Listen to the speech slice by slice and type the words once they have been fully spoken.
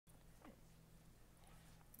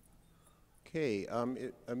Okay,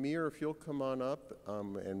 Ameer, if you'll come on up,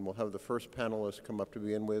 and we'll have the first panelist come up to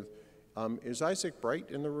begin with. Is Isaac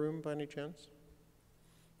Bright in the room by any chance?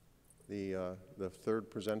 The third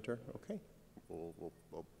presenter? Okay, we'll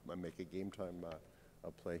make a game time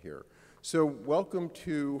play here. So welcome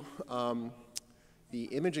to the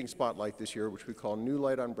imaging spotlight this year, which we call New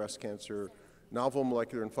Light on Breast Cancer, Novel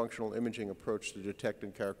Molecular and Functional Imaging Approach to Detect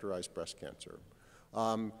and Characterize Breast Cancer.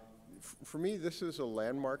 For me, this is a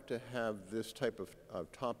landmark to have this type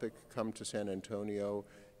of topic come to San Antonio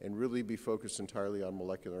and really be focused entirely on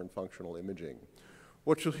molecular and functional imaging.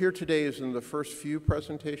 What you'll hear today is in the first few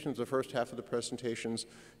presentations, the first half of the presentations,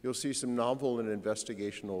 you'll see some novel and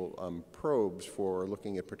investigational probes for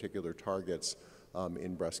looking at particular targets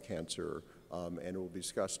in breast cancer, and it will be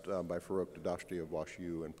discussed by Farrokh Dehdashti of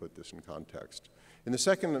WashU and put this in context. In the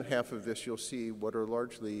second half of this, you'll see what are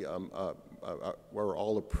largely were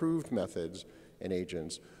all approved methods and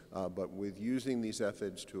agents, but with using these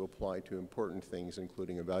methods to apply to important things,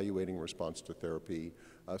 including evaluating response to therapy,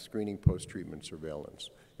 screening post-treatment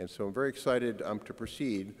surveillance. And so I'm very excited to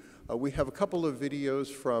proceed. We have a couple of videos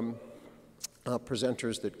from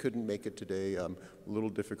presenters that couldn't make it today. A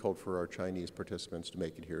little difficult for our Chinese participants to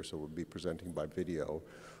make it here, so we'll be presenting by video.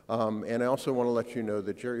 And I also want to let you know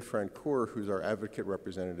that Jerry Francoeur, who's our advocate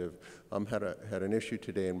representative, had an issue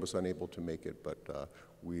today and was unable to make it, but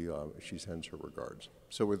she sends her regards.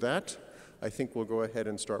 So with that, I think we'll go ahead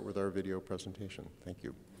and start with our video presentation. Thank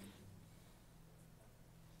you.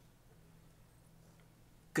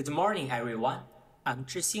 Good morning, everyone. I'm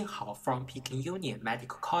Zhixin Hao from Peking Union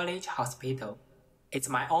Medical College Hospital. It's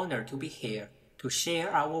my honor to be here to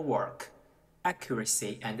share our work,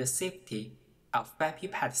 accuracy and safety of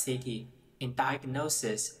FAPI-PET CT in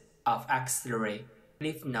diagnosis of axillary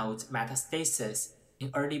lymph node metastasis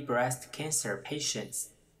in early breast cancer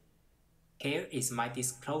patients. Here is my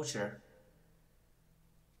disclosure.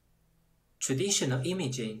 Traditional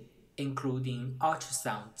imaging, including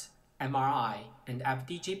ultrasound, MRI, and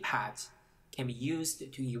FDG-PET, can be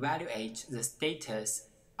used to evaluate the status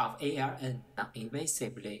of ARN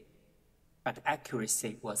non-invasively, but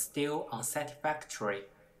accuracy was still unsatisfactory.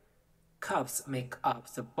 Curves make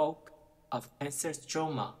up the bulk of cancer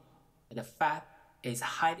stroma, and FAP is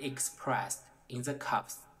highly expressed in the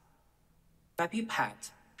curves.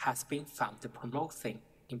 FAPI-PET has been found promising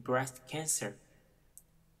in breast cancer.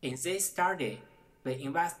 In this study, we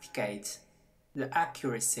investigate the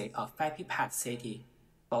accuracy of FAPI-PET CT,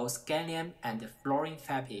 both gallium and fluorine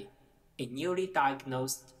FAPI, in newly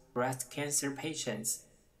diagnosed breast cancer patients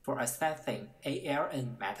for assessing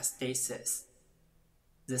ARN metastasis.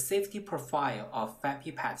 The safety profile of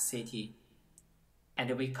FAPI-PET CT,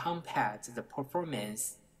 and we compared the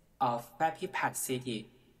performance of FAPI-PET CT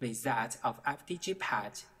with that of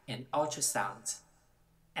FDG-PET and ultrasound,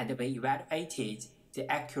 and we evaluated the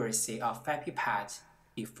accuracy of FAPI-PET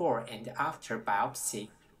before and after biopsy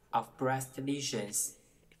of breast lesions.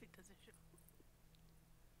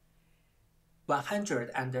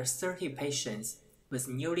 130 patients with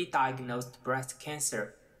newly diagnosed breast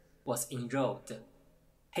cancer was enrolled.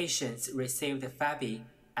 Patients received FAPI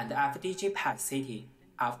and FDG-PET CT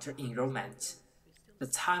after enrollment. The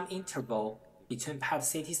time interval between PET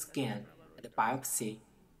CT scan and biopsy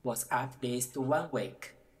was at least 1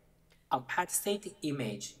 week. On PET CT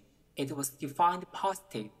image, it was defined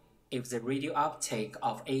positive if the radio uptake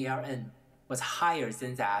of ARN was higher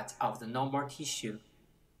than that of the normal tissue.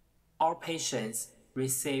 All patients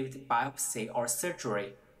received biopsy or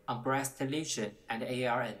surgery on breast lesion and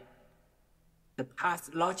ARN. The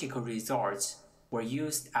pathological results were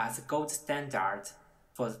used as a gold standard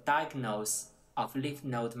for the diagnosis of lymph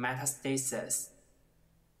node metastasis.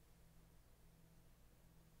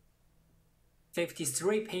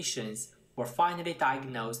 53 patients were finally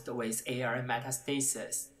diagnosed with ARN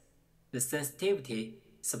metastasis. The sensitivity,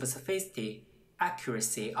 specificity,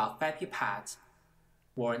 accuracy of FAPI-PET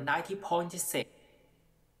were 90.6. So I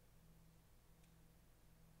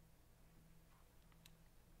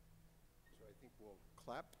think we'll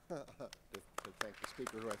clap to thank the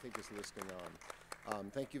speaker, who I think is listening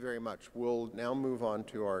on. Thank you very much. We'll now move on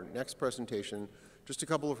to our next presentation. Just a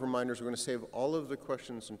couple of reminders. We're going to save all of the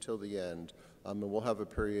questions until the end, and we'll have a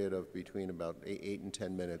period of between about 8 and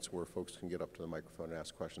 10 minutes where folks can get up to the microphone and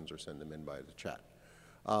ask questions or send them in by the chat.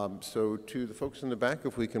 So to the folks in the back,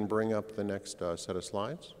 if we can bring up the next set of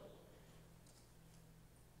slides.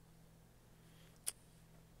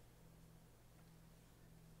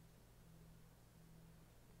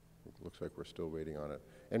 It looks like we're still waiting on it.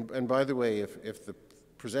 And by the way, if the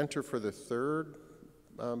presenter for the third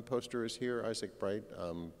poster is here, Isaac Bright,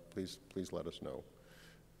 please let us know.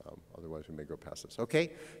 otherwise we may go past this.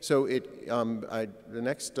 Okay, so the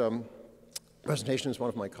next presentation is one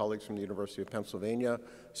of my colleagues from the University of Pennsylvania.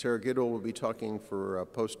 Sarah Gitto will be talking for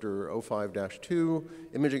poster 05-2,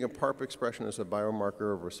 Imaging of PARP Expression as a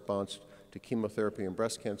Biomarker of Response to Chemotherapy in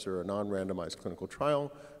Breast Cancer, a non-randomized clinical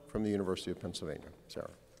trial from the University of Pennsylvania. Sarah.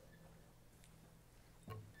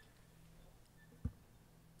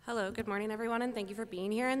 Hello, good morning, everyone, and thank you for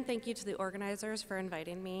being here, and thank you to the organizers for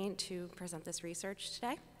inviting me to present this research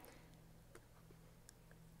today.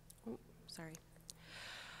 Oh, sorry.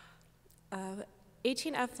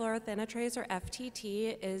 18F-fluorothanatrase, or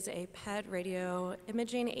FTT, is a PET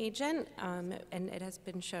radioimaging agent, and it has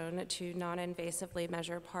been shown to non-invasively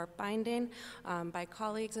measure PARP binding by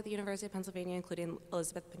colleagues at the University of Pennsylvania, including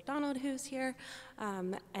Elizabeth McDonald, who's here,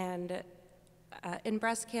 and in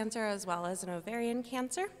breast cancer as well as in ovarian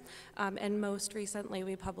cancer. And most recently,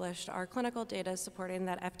 we published our clinical data supporting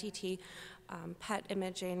that FTT PET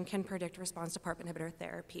imaging can predict response to PARP inhibitor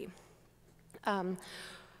therapy.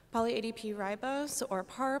 Poly-ADP ribose, or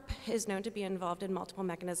PARP, is known to be involved in multiple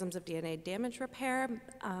mechanisms of DNA damage repair,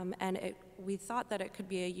 and we thought that it could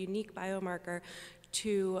be a unique biomarker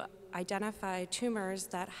to identify tumors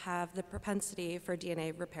that have the propensity for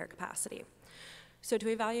DNA repair capacity. So to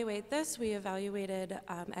evaluate this, we evaluated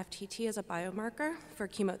FTT as a biomarker for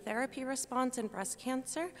chemotherapy response in breast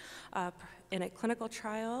cancer in a clinical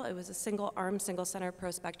trial. It was a single-arm, single-center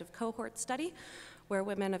prospective cohort study where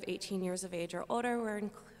women of 18 years of age or older were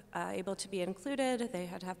able to be included. They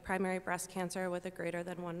had to have primary breast cancer with a greater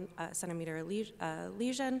than 1 centimeter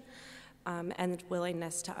lesion and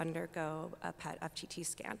willingness to undergo a PET FTT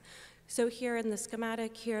scan. So here in the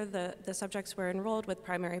schematic here, the subjects were enrolled with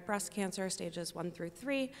primary breast cancer stages 1 through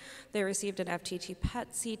 3. They received an FTT PET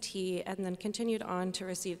CT and then continued on to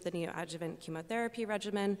receive the neoadjuvant chemotherapy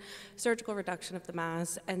regimen, surgical reduction of the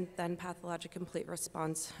mass, and then pathologic complete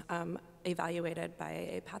response evaluated by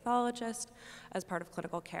a pathologist as part of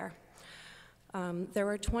clinical care. There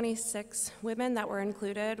were 26 women that were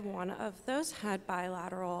included. One of those had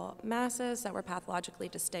bilateral masses that were pathologically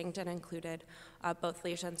distinct and included, both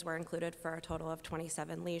lesions were included for a total of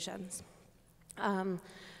 27 lesions.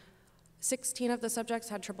 16 of the subjects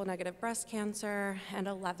had triple-negative breast cancer, and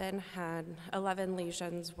 11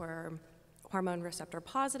 lesions were hormone receptor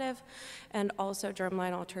positive, and also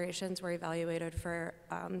germline alterations were evaluated for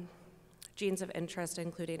genes of interest,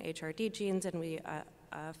 including HRD genes, and we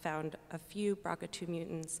found a few BRCA2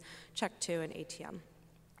 mutants, CHEK2, and ATM.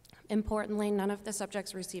 Importantly, none of the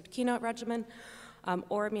subjects received keynote regimen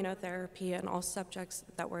or immunotherapy, and all subjects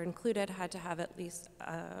that were included had to have at least,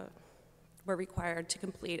 were required to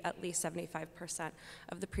complete at least 75%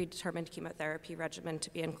 of the predetermined chemotherapy regimen to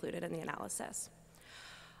be included in the analysis.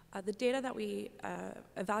 The data that we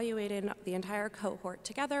evaluated the entire cohort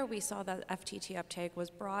together, we saw that FTT uptake was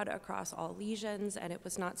broad across all lesions, and it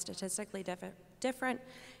was not statistically different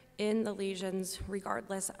in the lesions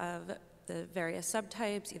regardless of the various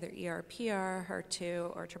subtypes, either ER, PR,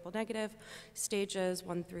 HER2, or triple negative, stages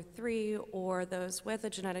 1 through 3, or those with a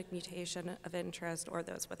genetic mutation of interest, or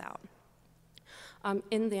those without.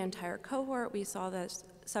 In the entire cohort, we saw that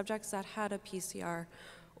subjects that had a PCR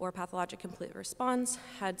or pathologic complete response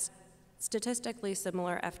had statistically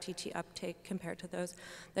similar FTT uptake compared to those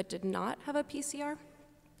that did not have a PCR.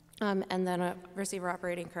 And then a receiver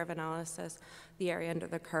operating curve analysis, the area under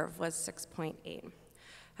the curve was 6.8.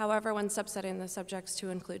 However, when subsetting the subjects to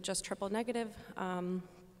include just triple negative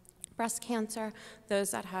breast cancer,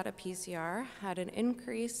 those that had a PCR had an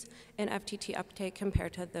increase in FTT uptake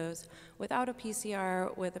compared to those without a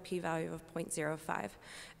PCR with a p-value of 0.05,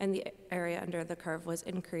 and the area under the curve was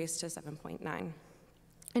increased to 7.9.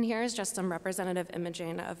 And here is just some representative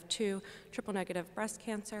imaging of 2 triple-negative breast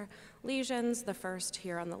cancer lesions. The first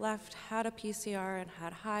here on the left had a PCR and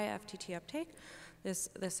had high FTT uptake. This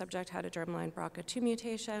subject had a germline BRCA2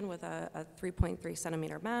 mutation with a 3.3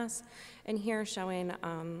 centimeter mass. And here showing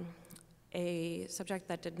a subject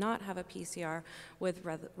that did not have a PCR with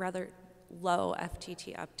rather low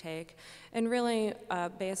FTT uptake. And really,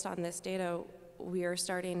 based on this data, we are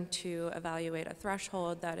starting to evaluate a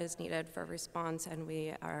threshold that is needed for response, and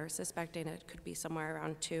we are suspecting it could be somewhere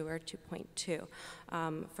around 2 or 2.2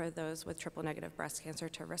 for those with triple-negative breast cancer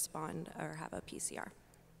to respond or have a PCR.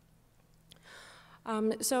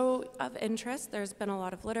 So of interest, there's been a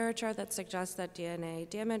lot of literature that suggests that DNA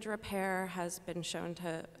damage repair has been shown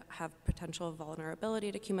to have potential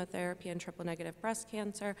vulnerability to chemotherapy in triple-negative breast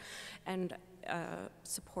cancer, and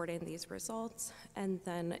supporting these results. And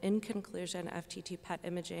then in conclusion, FTT PET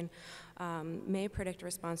imaging may predict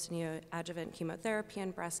response to neoadjuvant chemotherapy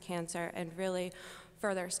in breast cancer, and really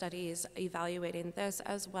further studies evaluating this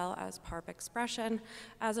as well as PARP expression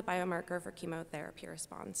as a biomarker for chemotherapy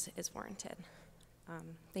response is warranted.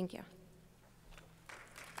 Thank you.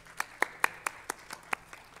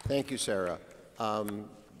 Thank you, Sarah.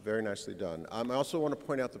 Very nicely done. I also want to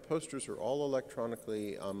point out the posters are all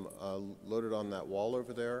electronically loaded on that wall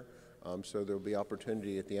over there, so there will be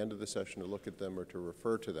opportunity at the end of the session to look at them or to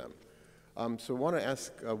refer to them. So I want to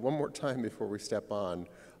ask one more time before we step on,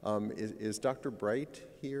 is Dr. Bright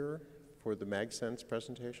here for the MagSense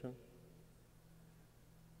presentation?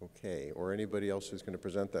 Okay, or anybody else who's going to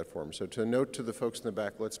present that for him. So to note to the folks in the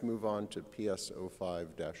back, let's move on to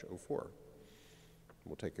PS05-04.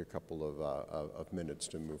 We'll take a couple of minutes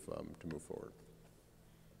to move forward.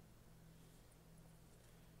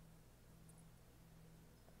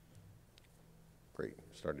 Great,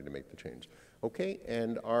 starting to make the change. Okay,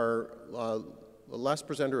 and our last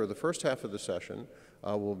presenter of the first half of the session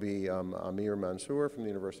will be Ameer Mansur from the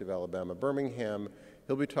University of Alabama, Birmingham.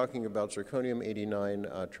 He'll be talking about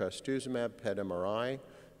zirconium-89 Trastuzumab-PET MRI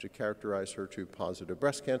to characterize HER2-positive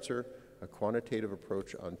breast cancer, a quantitative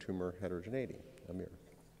approach on tumor heterogeneity. Ameer.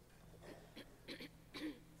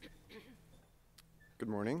 Good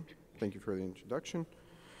morning. Thank you for the introduction.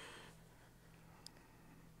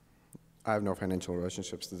 I have no financial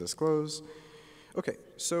relationships to disclose. Okay,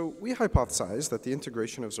 so we hypothesized that the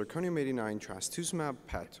integration of zirconium-89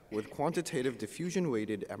 Trastuzumab-PET with quantitative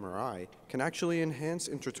diffusion-weighted MRI can actually enhance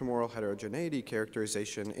intratumoral heterogeneity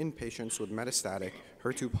characterization in patients with metastatic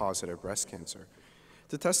HER2-positive breast cancer.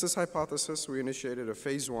 To test this hypothesis, we initiated a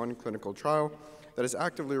phase 1 clinical trial that is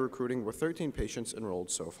actively recruiting with 13 patients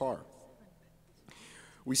enrolled so far.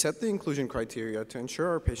 We set the inclusion criteria to ensure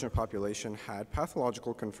our patient population had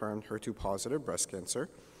pathological confirmed HER2-positive breast cancer,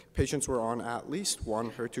 patients were on at least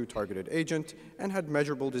one HER2-targeted agent, and had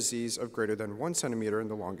measurable disease of greater than 1 centimeter in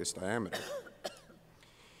the longest diameter.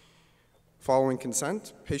 Following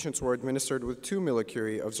consent, patients were administered with 2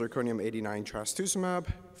 millicurie of zirconium-89 trastuzumab.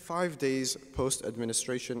 5 days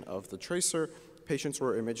post-administration of the tracer, patients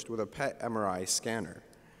were imaged with a PET MRI scanner.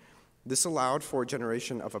 This allowed for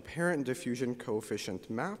generation of apparent diffusion coefficient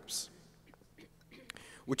maps,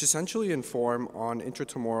 which essentially inform on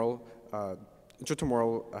intratumoral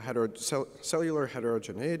cellular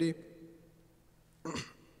heterogeneity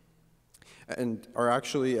and are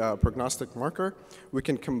actually a prognostic marker. We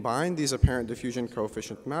can combine these apparent diffusion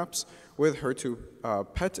coefficient maps with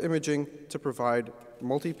HER2 PET imaging to provide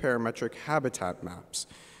multi-parametric habitat maps.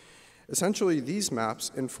 Essentially, these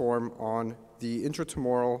maps inform on the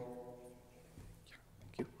intratumoral.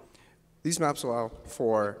 These maps allow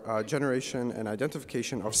for generation and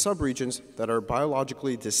identification of subregions that are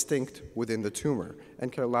biologically distinct within the tumor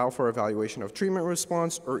and can allow for evaluation of treatment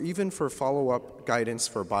response or even for follow-up guidance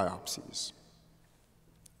for biopsies.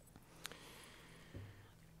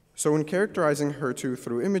 So in characterizing HER2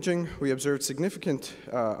 through imaging, we observed significant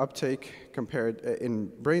uptake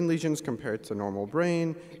in brain lesions compared to normal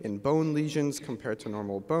brain, in bone lesions compared to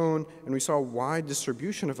normal bone, and we saw a wide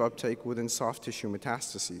distribution of uptake within soft tissue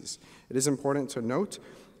metastases. It is important to note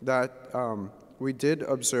that we did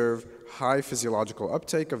observe high physiological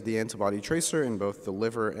uptake of the antibody tracer in both the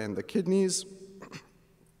liver and the kidneys,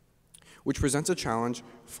 which presents a challenge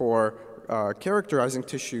for characterizing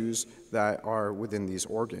tissues that are within these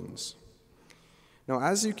organs. Now,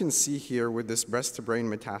 as you can see here with this breast-to-brain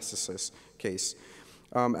metastasis case,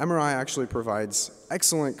 MRI actually provides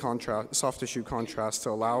excellent soft tissue contrast to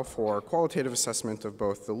allow for qualitative assessment of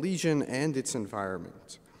both the lesion and its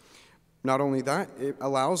environment. Not only that, it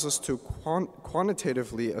allows us to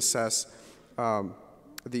quantitatively assess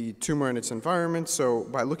the tumor and its environment. So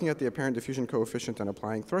by looking at the apparent diffusion coefficient and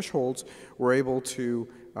applying thresholds, we're able to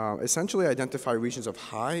essentially identify regions of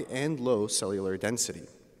high and low cellular density.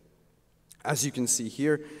 As you can see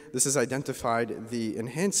here, this has identified the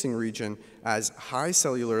enhancing region as high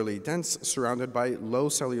cellularly dense, surrounded by low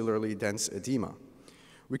cellularly dense edema.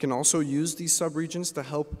 We can also use these subregions to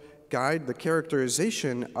help guide the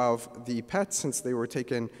characterization of the PET since they were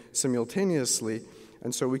taken simultaneously,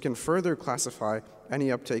 and so we can further classify any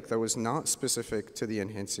uptake that was not specific to the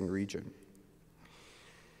enhancing region.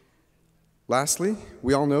 Lastly,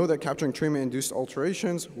 we all know that capturing treatment-induced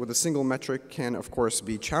alterations with a single metric can, of course,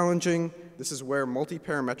 be challenging. This is where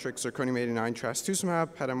multi-parametric zirconium-89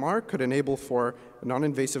 trastuzumab PET MR could enable for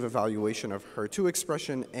non-invasive evaluation of HER2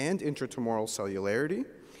 expression and intratumoral cellularity.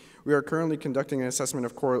 We are currently conducting an assessment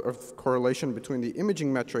of correlation between the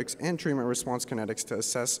imaging metrics and treatment response kinetics to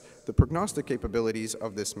assess the prognostic capabilities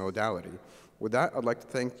of this modality. With that, I'd like to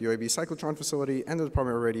thank the UAB Cyclotron Facility and the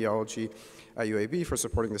Department of Radiology at UAB for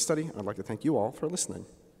supporting the study. I'd like to thank you all for listening.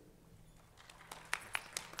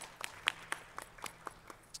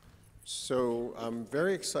 So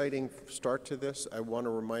very exciting start to this. I want to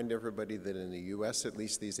remind everybody that in the US, at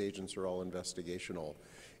least, these agents are all investigational.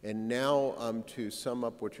 And now to sum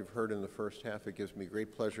up what you've heard in the first half, it gives me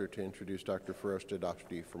great pleasure to introduce Dr. Farrokh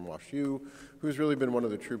Dehdashti from WashU, who's really been one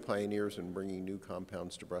of the true pioneers in bringing new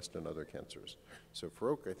compounds to breast and other cancers. So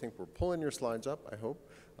Farrokh, I think we're pulling your slides up, I hope,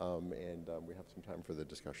 and we have some time for the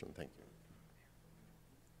discussion. Thank you.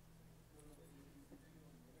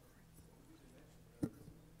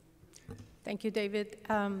 Thank you, David.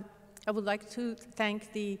 I would like to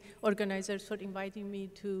thank the organizers for inviting me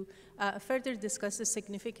to further discuss the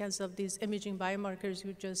significance of these imaging biomarkers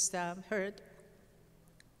you just heard.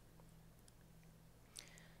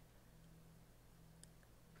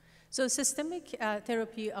 So systemic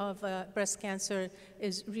therapy of breast cancer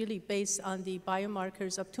is really based on the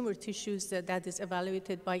biomarkers of tumor tissues that is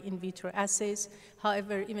evaluated by in vitro assays.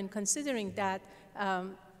 However, even considering that,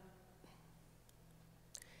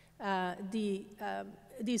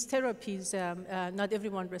 these therapies, not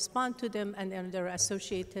everyone responds to them, and they're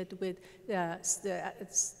associated with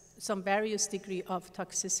some various degree of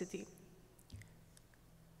toxicity.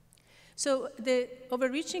 So the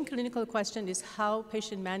overreaching clinical question is how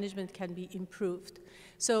patient management can be improved.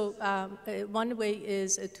 So one way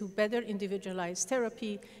is to better individualize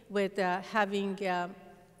therapy with having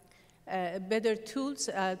better tools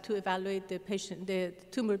to evaluate the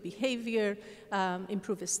tumor behavior,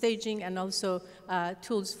 improve staging, and also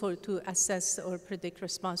tools to assess or predict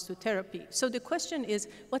response to therapy. So the question is,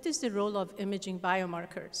 what is the role of imaging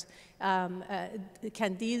biomarkers?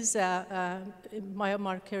 Can these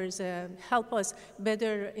biomarkers help us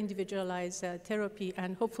better individualize therapy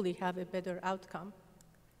and hopefully have a better outcome?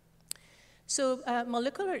 So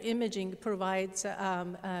molecular imaging provides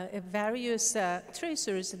various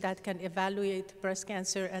tracers that can evaluate breast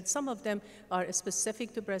cancer, and some of them are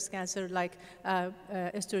specific to breast cancer, like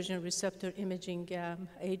estrogen receptor imaging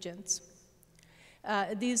agents.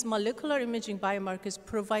 These molecular imaging biomarkers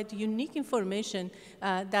provide unique information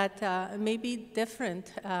that may be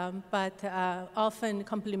different, but often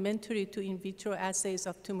complementary to in vitro assays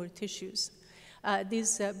of tumor tissues.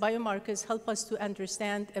 These biomarkers help us to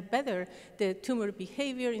understand better the tumor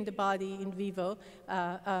behavior in the body in vivo,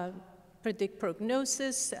 predict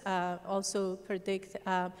prognosis, also predict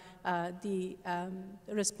the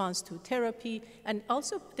response to therapy, and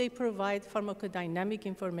also they provide pharmacodynamic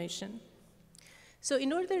information. So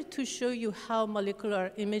in order to show you how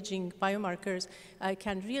molecular imaging biomarkers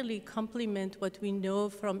can really complement what we know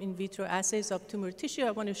from in vitro assays of tumor tissue, I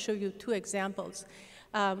want to show you two examples.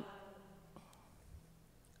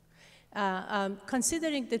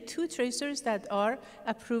 Considering the two tracers that are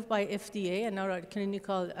approved by FDA and are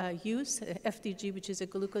clinical use, FDG, which is a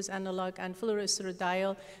glucose analog, and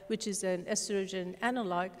fluoroestradiol, which is an estrogen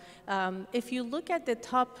analog, if you look at the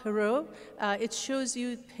top row, it shows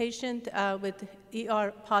you patient with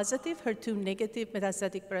ER positive, HER2 negative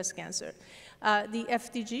metastatic breast cancer. The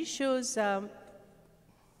FDG shows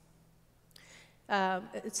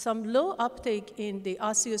some low uptake in the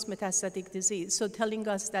osseous metastatic disease, so telling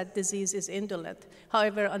us that disease is indolent.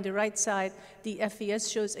 However, on the right side, the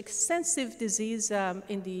FES shows extensive disease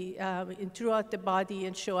throughout the body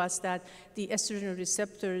and show us that the estrogen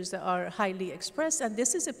receptors are highly expressed, and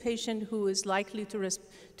this is a patient who is likely to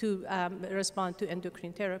respond to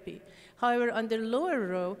endocrine therapy. However, on the lower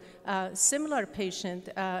row, similar patient,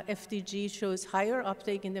 FDG shows higher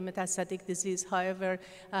uptake in the metastatic disease. However,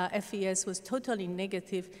 FES was totally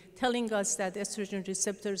negative, telling us that estrogen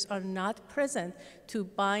receptors are not present to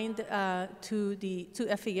bind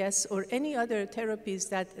to FES or any other therapies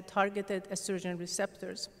that targeted estrogen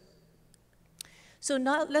receptors. So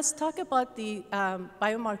now let's talk about the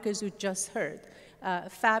biomarkers you just heard.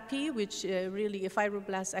 FAPI, which really a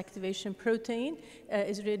fibroblast activation protein,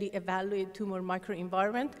 is really evaluated tumor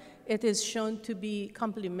microenvironment. It is shown to be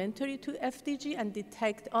complementary to FDG and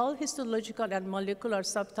detect all histological and molecular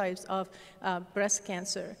subtypes of breast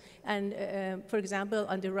cancer. And for example,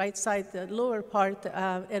 on the right side, the lower part,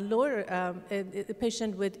 a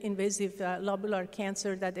patient with invasive lobular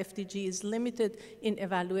cancer that FDG is limited in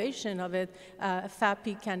evaluation of it,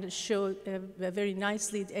 FAPI can show very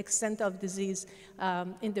nicely the extent of disease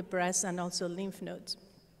in the breast and also lymph nodes.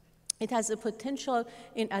 It has a potential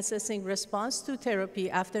in assessing response to therapy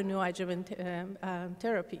after neoadjuvant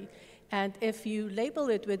therapy. And if you label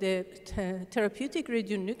it with a therapeutic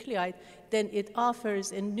radionuclide, then it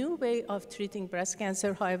offers a new way of treating breast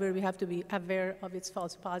cancer. However, we have to be aware of its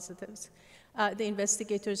false positives. The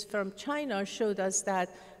investigators from China showed us that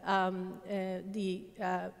the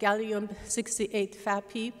gallium-68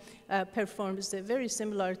 FAPI performs very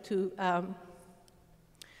similar to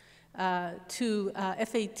to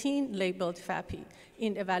F18 labeled FAPI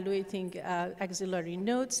in evaluating axillary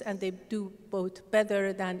nodes, and they do both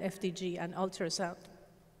better than FDG and ultrasound.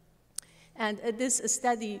 And this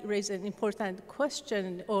study raised an important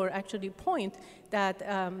question, or actually point, that,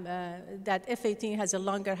 that F18 has a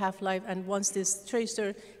longer half-life, and once this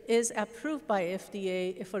tracer is approved by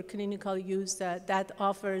FDA for clinical use, that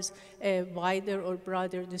offers a wider or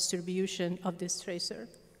broader distribution of this tracer.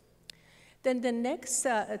 Then the next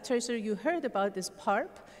tracer you heard about is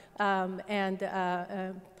PARP.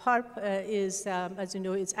 PARP is, as you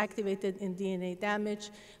know, it's activated in DNA damage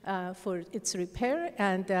for its repair.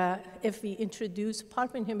 And if we introduce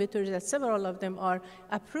PARP inhibitors, that several of them are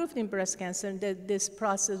approved in breast cancer, that this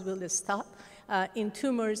process will stop in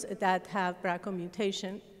tumors that have BRCA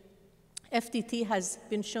mutation. FTT has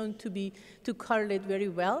been shown to correlate very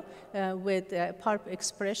well with PARP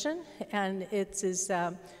expression, and it is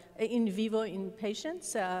in vivo in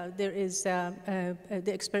patients. The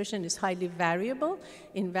expression is highly variable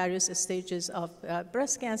in various stages of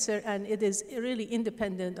breast cancer, and it is really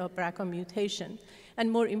independent of BRCA mutation.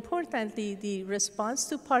 And more importantly, the response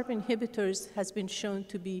to PARP inhibitors has been shown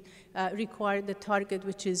to be require the target,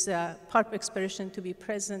 which is PARP expression, to be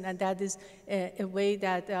present, and that is a way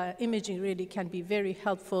that imaging really can be very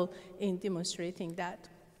helpful in demonstrating that.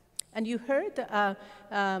 And you heard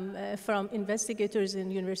from investigators in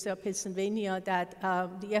the University of Pennsylvania that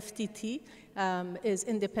the FTT is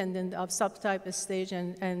independent of subtype, stage,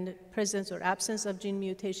 and presence or absence of gene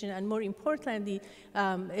mutation. And more importantly,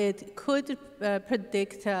 it could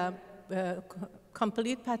predict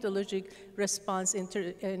complete pathologic response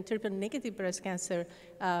in triple-negative breast cancer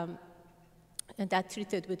and that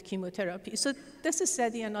treated with chemotherapy. So this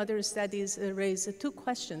study and other studies raise two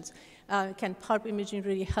questions. Can PARP imaging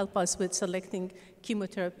really help us with selecting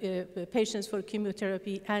chemotherapy, patients for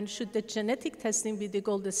chemotherapy, and should the genetic testing be the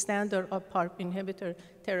gold standard of PARP inhibitor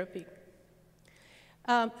therapy?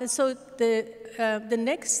 So the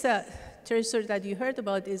next tracer that you heard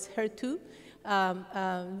about is HER2,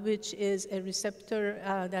 which is a receptor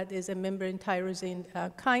that is a membrane tyrosine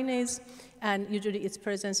kinase, and usually its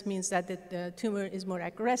presence means that the tumor is more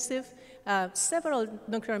aggressive. Several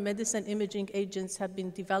nuclear medicine imaging agents have been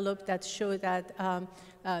developed that show that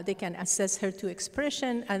they can assess HER2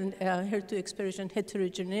 expression and HER2 expression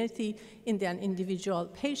heterogeneity in an individual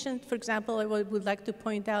patient. For example, I would like to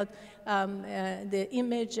point out the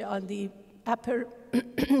image on the upper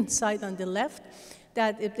side on the left,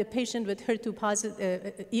 that if the patient with HER2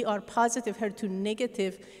 positive, ER positive, HER2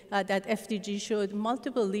 negative, that FDG showed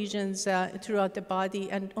multiple lesions throughout the body,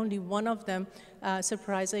 and only one of them,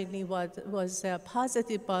 surprisingly, was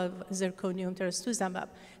positive of zirconium trastuzumab.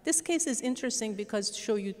 This case is interesting because it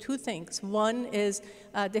shows you two things. One is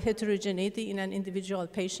the heterogeneity in an individual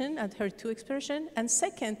patient and HER2 expression, and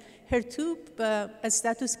second, HER2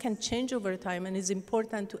 status can change over time, and it's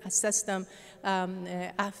important to assess them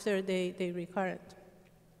after they recurrent.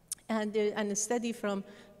 And a study from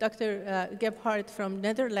Dr. Gebhardt from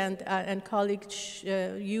Netherlands and colleagues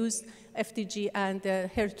used FDG and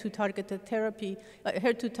HER2-targeted therapy,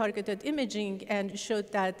 HER2-targeted imaging, and showed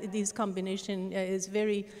that this combination is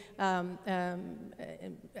very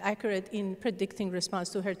accurate in predicting response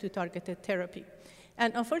to HER2-targeted therapy.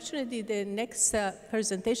 And unfortunately, the next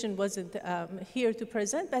presentation wasn't here to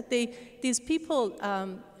present, but these people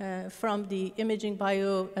from the Imaging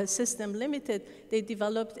Bio System Limited, they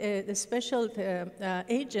developed a special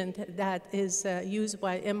agent that is used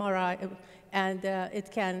by MRI, and it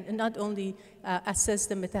can not only assess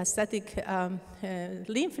the metastatic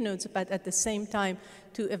lymph nodes, but at the same time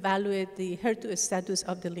to evaluate the HER2 status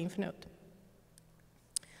of the lymph node.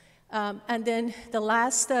 And then the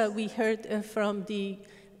last we heard from the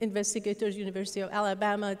investigators, University of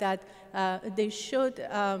Alabama, that they showed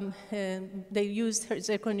they used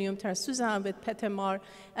zirconium trastuzumab with PET-MR,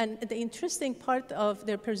 and the interesting part of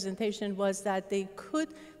their presentation was that they could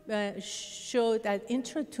show that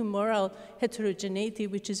intratumoral heterogeneity,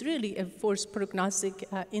 which is really a false prognostic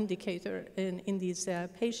indicator in these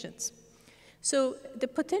patients. So the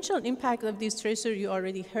potential impact of these tracers you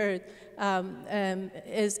already heard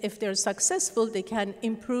is if they're successful, they can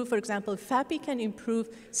improve, for example, FAPI can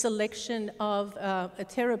improve selection of a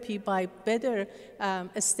therapy by better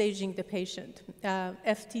staging the patient.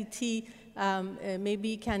 FTT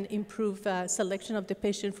maybe can improve selection of the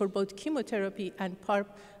patient for both chemotherapy and PARP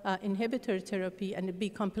inhibitor therapy, and be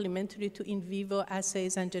complementary to in vivo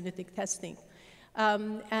assays and genetic testing.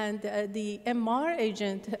 The MR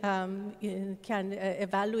agent can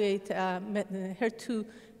evaluate HER2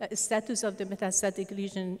 status of the metastatic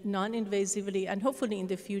lesion non-invasively, and hopefully in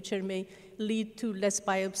the future may lead to less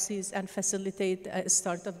biopsies and facilitate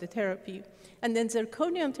start of the therapy. And then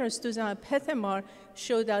zirconium trastuzumab-PET MR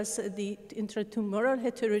showed us the intratumoral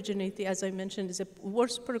heterogeneity, as I mentioned, is a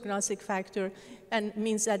worst prognostic factor and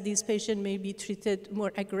means that these patients may be treated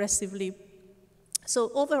more aggressively.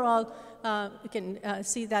 So overall, you can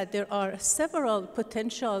see that there are several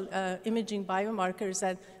potential imaging biomarkers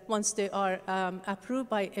that once they are approved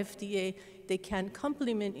by FDA, they can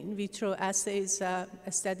complement in vitro assays,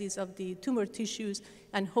 studies of the tumor tissues,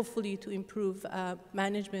 and hopefully to improve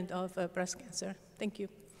management of breast cancer. Thank you.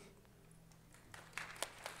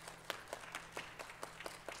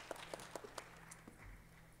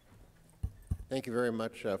 Thank you very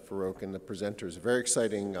much, Farrokh and the presenters. A very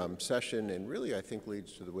exciting session, and really, I think,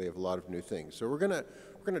 leads to the way of a lot of new things. So we're gonna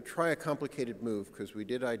try a complicated move because we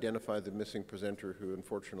did identify the missing presenter who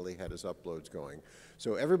unfortunately had his uploads going.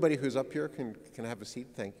 So everybody who's up here can have a seat.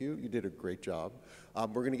 Thank you. You did a great job.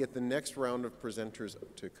 We're going to get the next round of presenters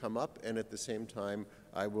to come up, and at the same time,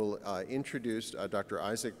 I will introduce Dr.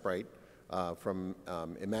 Isaac Bright from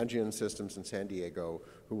Imagian Systems in San Diego,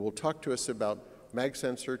 who will talk to us about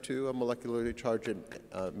MagSense HER2, a molecularly charged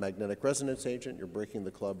magnetic resonance agent. You're breaking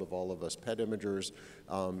the club of all of us PET imagers.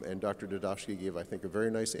 And Dr. Dehdashti gave, I think, a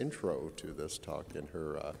very nice intro to this talk in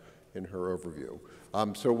her overview.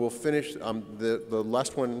 So we'll finish the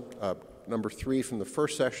last one, number 3 from the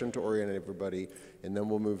first session to orient everybody, and then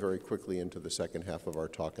we'll move very quickly into the second half of our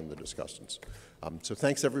talk and the discussions. So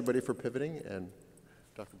thanks, everybody, for pivoting, and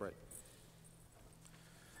Dr. Bright.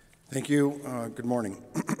 Thank you. Good morning.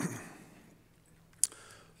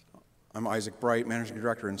 I'm Isaac Bright, Managing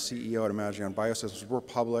Director and CEO at Imagian Biosystems. We're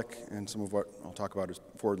public, and some of what I'll talk about is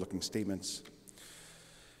forward-looking statements.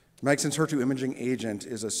 MagSense HER2 imaging agent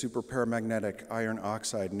is a superparamagnetic iron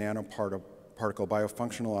oxide nanoparticle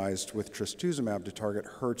biofunctionalized with trastuzumab to target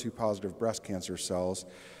HER2-positive breast cancer cells.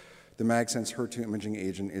 The MagSense HER2 imaging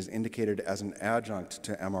agent is indicated as an adjunct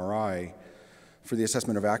to MRI for the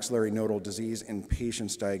assessment of axillary nodal disease in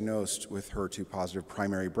patients diagnosed with HER2-positive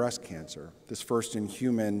primary breast cancer. This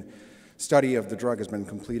first-in-human study of the drug has been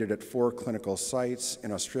completed at 4 clinical sites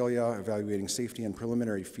in Australia, evaluating safety and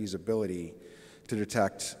preliminary feasibility to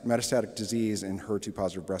detect metastatic disease in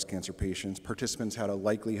HER2-positive breast cancer patients. Participants had a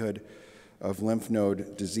likelihood of lymph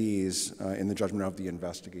node disease in the judgment of the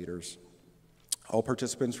investigators. All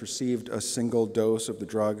participants received a single dose of the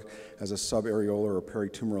drug as a subareolar or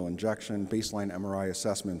peritumoral injection. Baseline MRI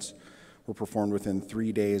assessments were performed within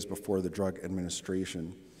 3 days before the drug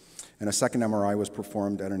administration. And a second MRI was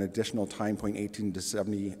performed at an additional time point 18 to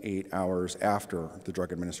 78 hours after the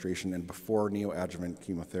drug administration and before neoadjuvant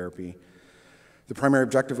chemotherapy. The primary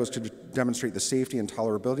objective was to demonstrate the safety and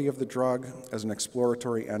tolerability of the drug. As an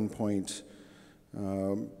exploratory endpoint,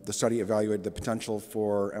 the study evaluated the potential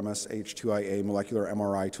for MSH2IA molecular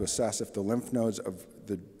MRI to assess if the lymph nodes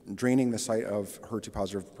draining the site of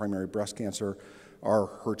HER2-positive primary breast cancer are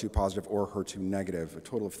HER2-positive or HER2-negative. A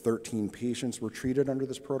total of 13 patients were treated under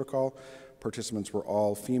this protocol. Participants were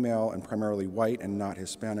all female and primarily white and not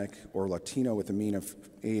Hispanic or Latino with a mean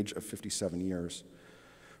age of 57 years.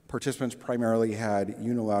 Participants primarily had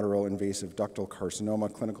unilateral invasive ductal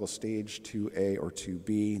carcinoma, clinical stage 2A or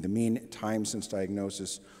 2B. The mean time since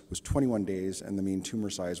diagnosis was 21 days, and the mean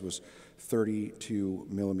tumor size was 32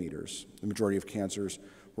 millimeters. The majority of cancers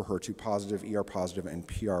were HER2 positive, ER positive, and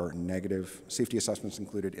PR negative. Safety assessments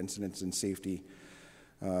included incidence and safety,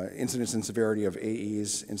 incidence and severity of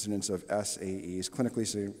AEs, incidence of SAEs,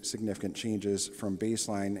 clinically significant changes from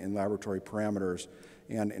baseline in laboratory parameters,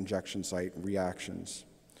 and injection site reactions.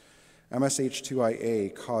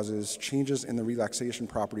 MSH2IA causes changes in the relaxation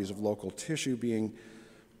properties of local tissue being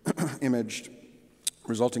imaged,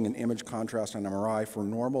 resulting in image contrast on MRI. For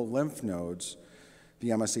normal lymph nodes, the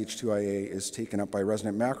MSH2IA is taken up by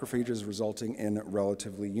resident macrophages, resulting in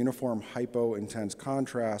relatively uniform hypo-intense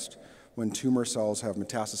contrast when tumor cells have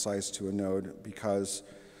metastasized to a node because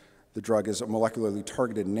the drug is a molecularly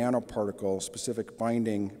targeted nanoparticle. Specific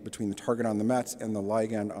binding between the target on the METs and the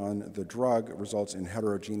ligand on the drug results in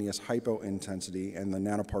heterogeneous hypointensity, and the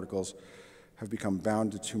nanoparticles have become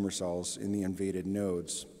bound to tumor cells in the invaded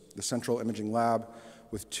nodes. The central imaging lab,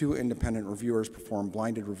 with 2 independent reviewers, performed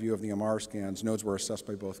blinded review of the MR scans. Nodes were assessed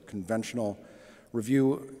by both conventional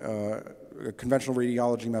radiology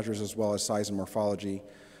measures as well as size and morphology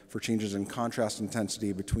for changes in contrast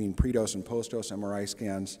intensity between pre-dose and post-dose MRI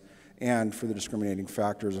scans, and for the discriminating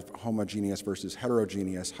factors of homogeneous versus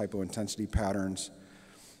heterogeneous hypointensity patterns.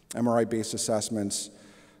 MRI-based assessments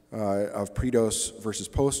of pre-dose versus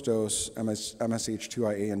post-dose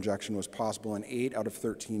MSH2IA injection was possible in 8 out of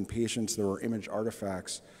 13 patients. There were image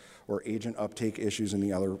artifacts or agent uptake issues in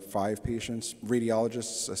the other 5 patients.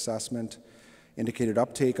 Radiologist's assessment indicated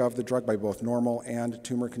uptake of the drug by both normal and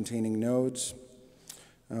tumor-containing nodes.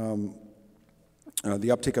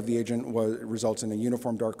 The uptake of the agent results in a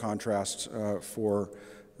uniform dark contrast for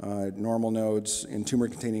normal nodes. In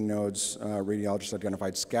tumor-containing nodes, radiologists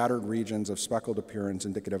identified scattered regions of speckled appearance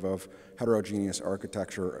indicative of heterogeneous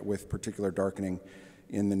architecture with particular darkening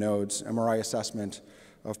in the nodes. MRI assessment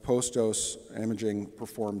of post-dose imaging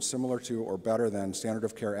performed similar to or better than standard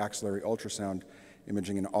of care axillary ultrasound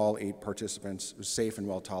imaging in all 8 participants. It was safe and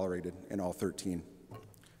well tolerated in all 13.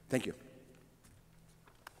 Thank you.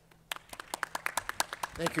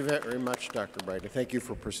 Thank you very much, Dr. Bright, and thank you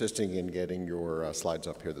for persisting in getting your slides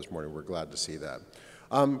up here this morning. We're glad to see that.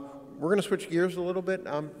 We're going to switch gears a little bit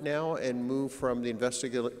now and move from the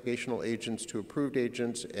investigational agents to approved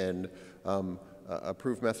agents and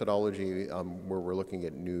approved methodology where we're looking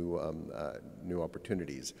at new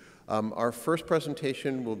opportunities. Our first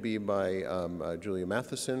presentation will be by Julia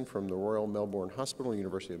Matheson from the Royal Melbourne Hospital,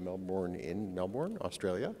 University of Melbourne in Melbourne,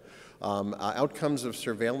 Australia. Outcomes of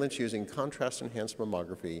surveillance using contrast-enhanced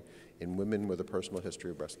mammography in women with a personal history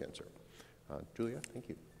of breast cancer. Julia, thank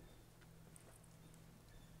you.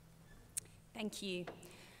 Thank you.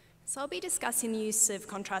 So I'll be discussing the use of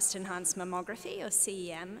contrast-enhanced mammography, or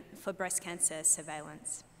CEM, for breast cancer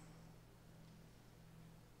surveillance.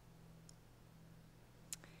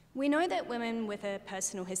 We know that women with a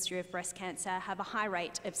personal history of breast cancer have a high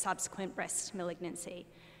rate of subsequent breast malignancy,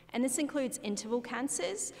 and this includes interval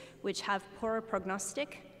cancers, which have poorer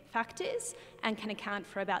prognostic factors and can account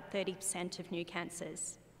for about 30% of new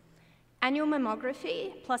cancers. Annual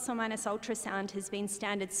mammography plus or minus ultrasound has been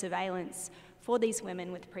standard surveillance for these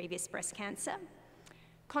women with previous breast cancer.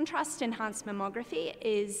 Contrast-enhanced mammography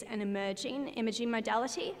is an emerging imaging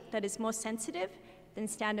modality that is more sensitive than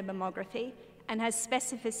standard mammography and has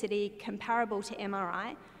specificity comparable to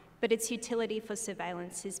MRI, but its utility for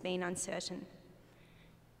surveillance has been uncertain.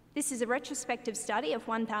 This is a retrospective study of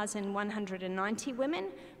 1,190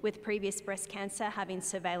 women with previous breast cancer having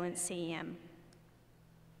surveillance CEM.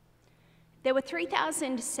 There were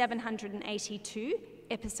 3,782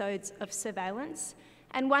 episodes of surveillance,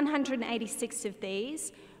 and 186 of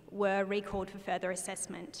these were recalled for further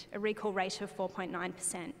assessment, a recall rate of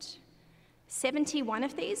 4.9%. 71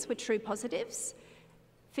 of these were true positives,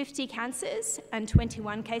 50 cancers, and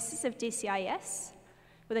 21 cases of DCIS,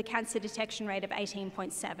 with a cancer detection rate of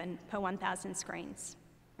 18.7 per 1,000 screens.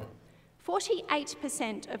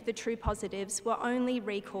 48% of the true positives were only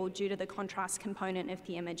recalled due to the contrast component of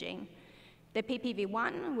the imaging. The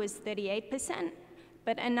PPV1 was 38%,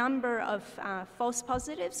 but a number of false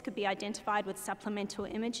positives could be identified with supplemental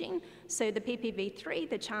imaging. So the PPV3,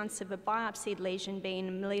 the chance of a biopsied lesion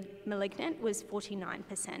being malignant, was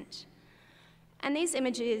 49%. And these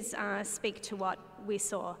images speak to what we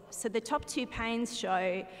saw. So the top 2 panes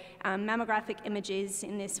show mammographic images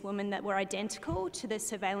in this woman that were identical to the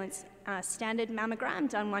surveillance standard mammogram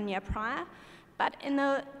done 1 year prior. But in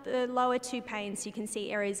the lower 2 panes, you can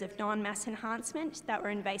see areas of non-mass enhancement that were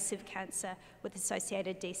invasive cancer with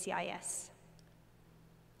associated DCIS.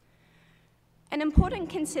 An important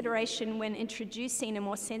consideration when introducing a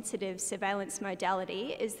more sensitive surveillance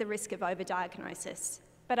modality is the risk of overdiagnosis,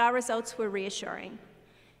 but our results were reassuring.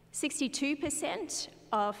 62%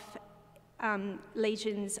 of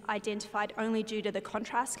lesions identified only due to the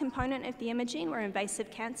contrast component of the imaging were invasive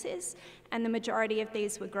cancers, and the majority of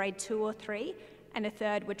these were grade 2 or 3, and a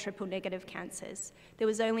third were triple-negative cancers. There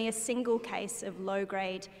was only a single case of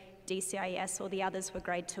low-grade DCIS, or the others were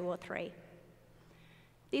grade 2 or 3.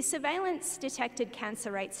 The surveillance detected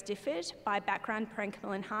cancer rates differed by background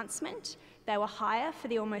parenchymal enhancement. They were higher for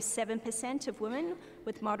the almost 7% of women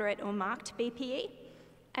with moderate or marked BPE,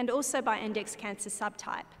 and also by index cancer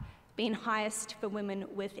subtype, being highest for women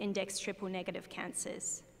with index triple-negative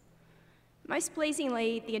cancers. Most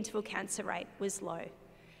pleasingly, the interval cancer rate was low.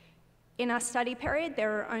 In our study period, there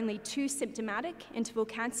were only 2 symptomatic interval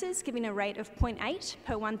cancers, giving a rate of 0.8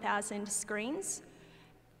 per 1,000 screens.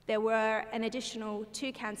 There were an additional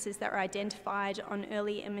 2 cancers that were identified on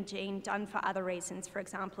early imaging done for other reasons, for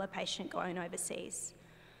example, a patient going overseas.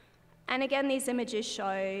 And again, these images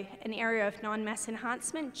show an area of non-mass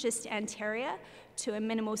enhancement just anterior to a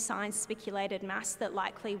minimal sign speculated mass that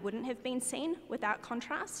likely wouldn't have been seen without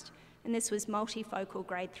contrast, and this was multifocal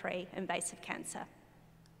grade 3 invasive cancer.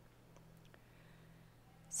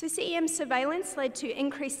 So CEM surveillance led to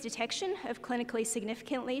increased detection of clinically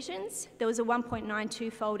significant lesions. There was a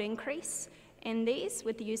 1.92-fold increase in these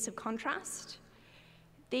with the use of contrast.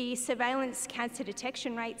 The surveillance cancer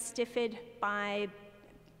detection rates differed by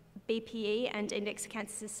BPE and index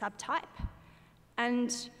cancer subtype.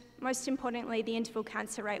 And most importantly, the interval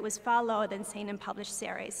cancer rate was far lower than seen in published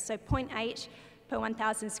series, so 0.8 per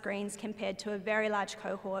 1,000 screens compared to a very large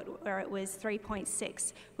cohort where it was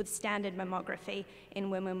 3.6 with standard mammography in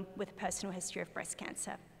women with a personal history of breast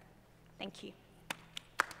cancer. Thank you.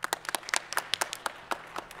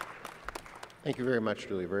 Thank you very much,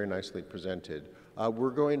 Julie. Very nicely presented.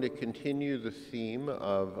 We're going to continue the theme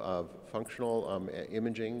of functional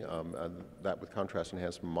imaging, that with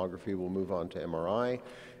contrast-enhanced mammography. We'll move on to MRI.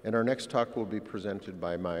 And our next talk will be presented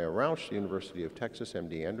by Maya Rausch, University of Texas,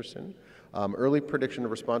 MD Anderson. Early prediction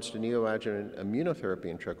of response to neoadjuvant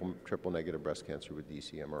immunotherapy in triple-negative breast cancer with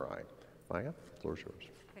DC MRI. Maya, the floor is yours.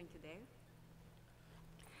 Thank you, Dave.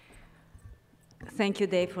 Thank you,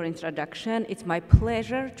 Dave, for introduction. It's my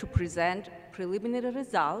pleasure to present preliminary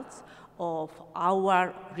results of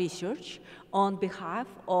our research on behalf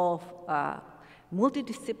of a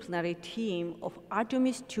multidisciplinary team of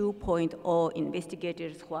Artemis 2.0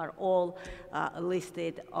 investigators who are all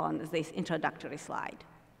listed on this introductory slide.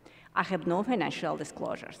 I have no financial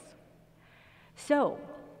disclosures. So,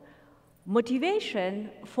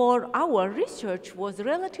 motivation for our research was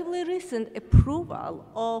relatively recent approval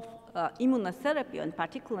of immunotherapy, and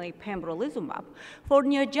particularly pembrolizumab, for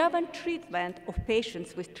neoadjuvant treatment of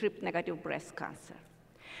patients with triple-negative breast cancer.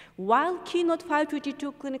 While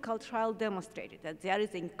KEYNOTE-522 clinical trial demonstrated that there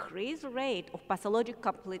is an increased rate of pathologic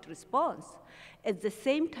complete response, at the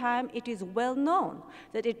same time, it is well known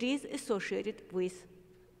that it is associated with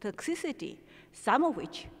toxicity, some of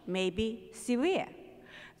which may be severe.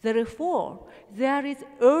 Therefore, there is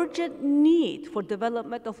urgent need for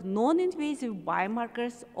development of non-invasive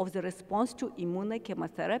biomarkers of the response to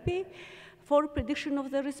immunochemotherapy for prediction of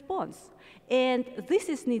the response. And this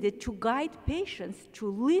is needed to guide patients to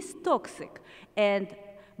least toxic and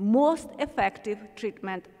most effective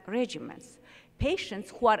treatment regimens.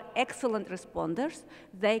 Patients who are excellent responders,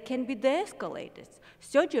 they can be de-escalated.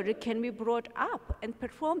 Surgery can be brought up and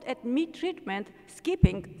performed at mid-treatment,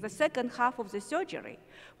 skipping the second half of the surgery.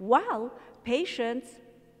 While patients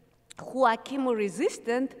who are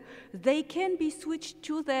chemo-resistant, they can be switched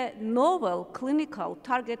to the novel clinical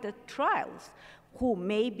targeted trials who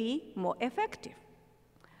may be more effective.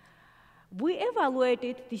 We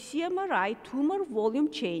evaluated the CMRI tumor volume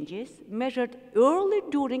changes measured early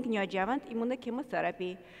during neoadjuvant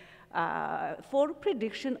immunochemotherapy for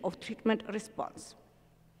prediction of treatment response.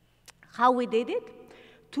 How we did it?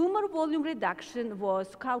 Tumor volume reduction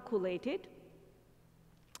was calculated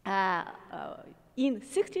in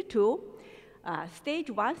 62 stage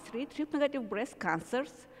 1-3 triple-negative breast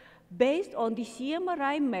cancers based on the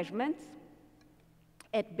CMRI measurements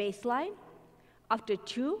at baseline, after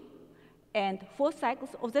 2 and 4 cycles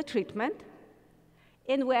of the treatment,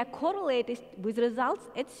 and were correlated with results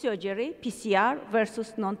at surgery, PCR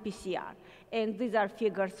versus non-PCR. And these are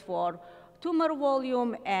figures for tumor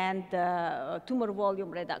volume and tumor volume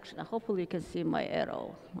reduction. Hopefully you can see my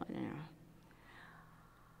arrow.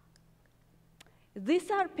 These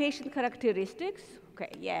are patient characteristics.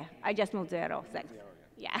 Okay, yeah, I just moved the arrow, thanks.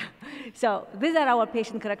 Yeah, so these are our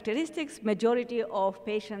patient characteristics. Majority of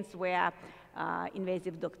patients were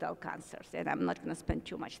invasive ductal cancers, and I'm not going to spend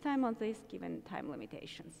too much time on this given time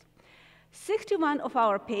limitations. 61 of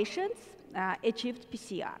our patients achieved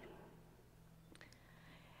PCR.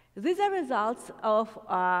 These are results of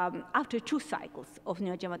after 2 cycles of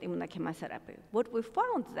neoadjuvant immunochemotherapy. What we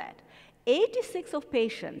found that 86 of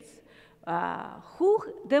patients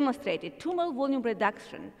who demonstrated tumor volume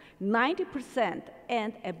reduction 90%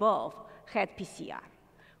 and above had PCR,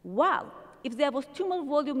 while if there was tumor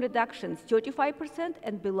volume reduction 35%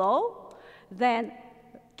 and below, then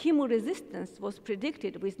chemo resistance was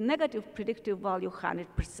predicted with negative predictive value 100%.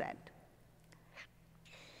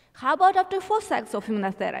 How about after 4 cycles of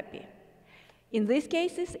immunotherapy? In these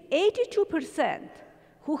cases, 82%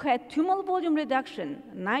 who had tumor volume reduction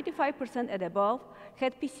 95% and above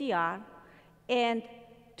had PCR, and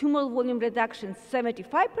tumor volume reduction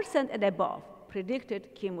 75% and above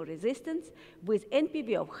predicted chemo resistance with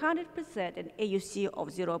NPV of 100% and AUC of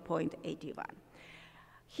 0.81.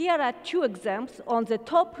 Here are 2 examples. On the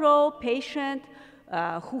top row, patient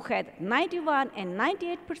who had 91 and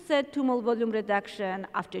 98% tumor volume reduction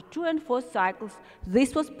after 2 and 4 cycles.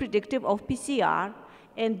 This was predictive of PCR.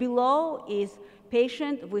 And below is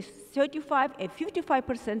patient with 35 and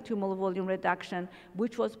 55% tumor volume reduction,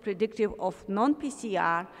 which was predictive of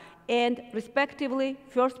non-PCR. And respectively,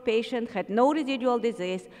 first patient had no residual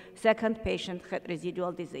disease, second patient had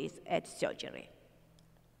residual disease at surgery.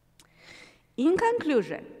 In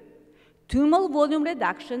conclusion, Tumor volume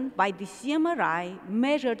reduction by the CMRI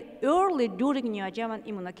measured early during neoadjuvant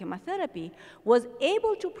immunochemotherapy was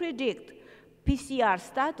able to predict PCR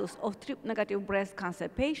status of triple-negative breast cancer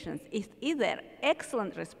patients is either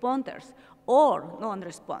excellent responders or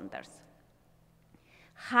non-responders.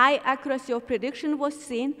 High accuracy of prediction was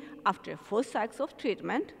seen after 4 cycles of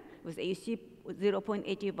treatment with AUC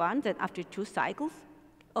 0.81, then after 2 cycles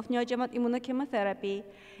of neoadjuvant immunochemotherapy,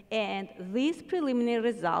 and these preliminary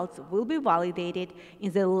results will be validated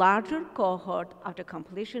in the larger cohort after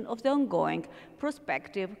completion of the ongoing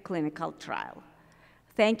prospective clinical trial.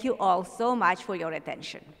 Thank you all so much for your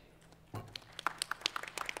attention.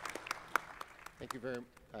 Thank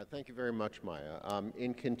you very much, Maya.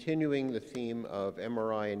 In continuing the theme of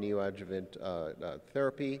MRI and neoadjuvant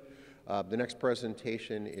therapy, the next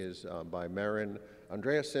presentation is by Maren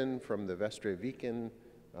Andreasen from the Vestre Viken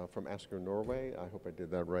from Asker, Norway. I hope I did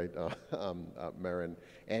that right, Maren.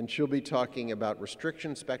 And she'll be talking about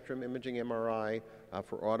restriction spectrum imaging MRI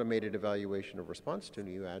for automated evaluation of response to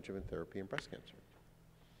neoadjuvant therapy in breast cancer.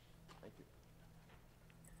 Thank you.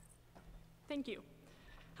 Thank you.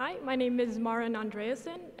 Hi, my name is Maren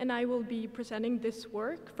Andreasen, and I will be presenting this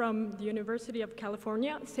work from the University of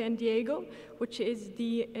California, San Diego, which is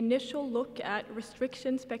the initial look at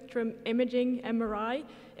restriction spectrum imaging MRI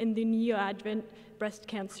in the neoadjuvant breast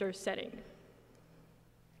cancer setting.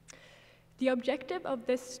 The objective of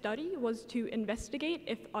this study was to investigate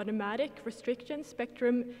if automatic restriction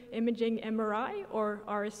spectrum imaging MRI, or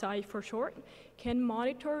RSI for short, can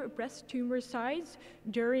monitor breast tumor size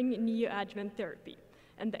during neoadjuvant therapy.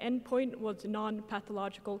 And the endpoint was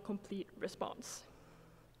non-pathological complete response.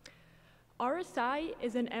 RSI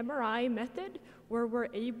is an MRI method where we're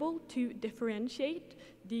able to differentiate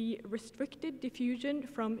the restricted diffusion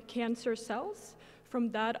from cancer cells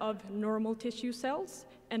from that of normal tissue cells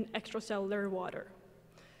and extracellular water.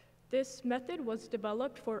 This method was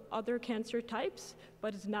developed for other cancer types,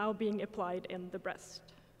 but is now being applied in the breast.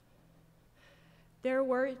 There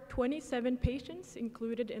were 27 patients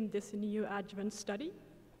included in this neoadjuvant study,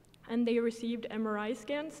 and they received MRI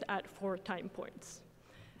scans at 4 time points.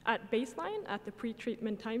 At baseline, at the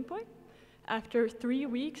pre-treatment time point, after 3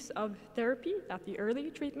 weeks of therapy at the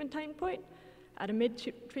early treatment time point, at a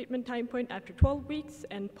mid-treatment time point after 12 weeks,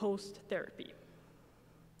 and post-therapy.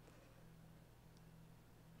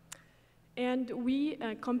 And we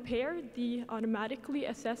compared the automatically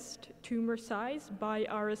assessed tumor size by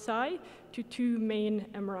RSI to 2 main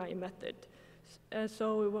MRI methods.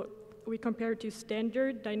 We compared to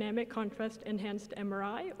standard dynamic contrast enhanced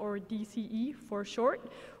MRI, or DCE for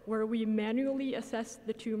short, where we manually assess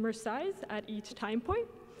the tumor size at each time point.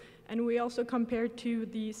 And we also compared to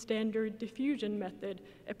the standard diffusion method,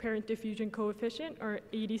 apparent diffusion coefficient, or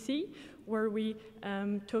ADC, where we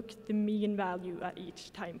took the mean value at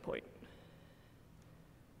each time point.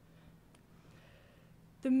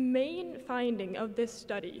 The main finding of this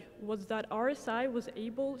study was that RSI was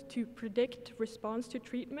able to predict response to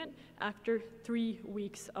treatment after 3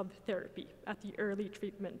 weeks of therapy at the early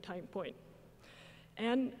treatment time point.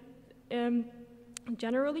 And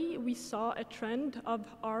generally, we saw a trend of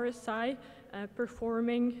RSI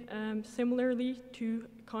performing similarly to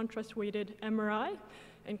contrast-weighted MRI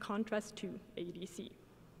in contrast to ADC.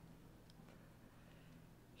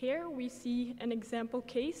 Here we see an example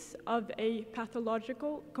case of a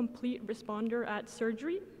pathological complete responder at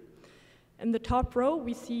surgery. In the top row,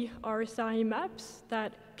 we see RSI maps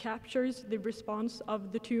that captures the response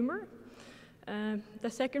of the tumor. The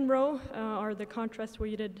second row are the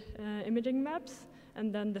contrast-weighted imaging maps,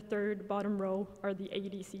 and then the third bottom row are the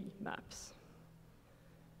ADC maps.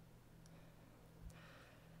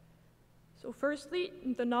 So firstly,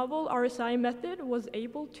 the novel RSI method was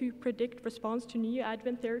able to predict response to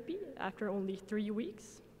neoadjuvant therapy after only 3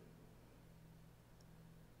 weeks.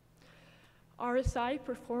 RSI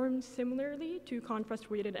performed similarly to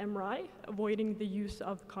contrast-weighted MRI, avoiding the use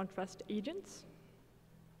of contrast agents.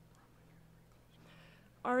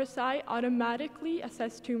 RSI automatically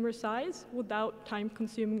assessed tumor size without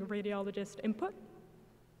time-consuming radiologist input.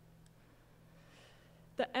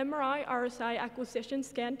 The MRI RSI acquisition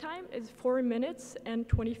scan time is 4 minutes and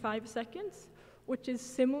 25 seconds, which is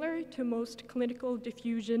similar to most clinical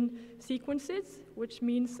diffusion sequences, which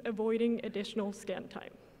means avoiding additional scan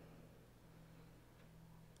time.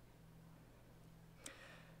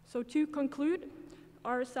 So to conclude,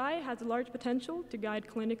 RSI has large potential to guide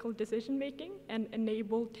clinical decision-making and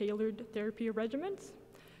enable tailored therapy regimens.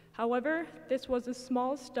 However, this was a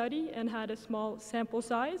small study and had a small sample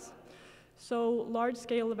size, so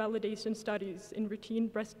large-scale validation studies in routine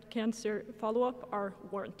breast cancer follow-up are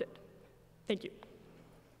warranted. Thank you.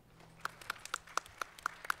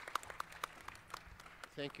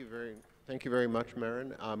 Thank you very much,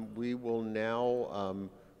 Maren. We will now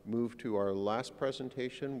move to our last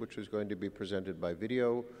presentation, which is going to be presented by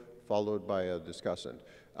video, followed by a discussant.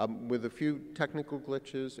 With a few technical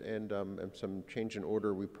glitches and some change in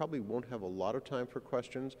order, we probably won't have a lot of time for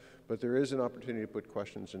questions, but there is an opportunity to put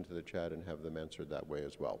questions into the chat and have them answered that way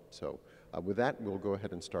as well. So with that, we'll go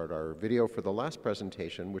ahead and start our video for the last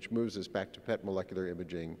presentation, which moves us back to PET molecular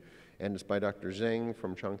imaging, and it's by Dr. Zheng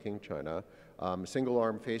from Chongqing, China.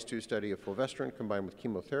 Single-arm phase 2 study of fulvestrant combined with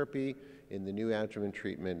chemotherapy in the neoadjuvant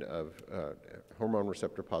treatment of hormone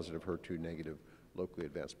receptor positive HER2 negative locally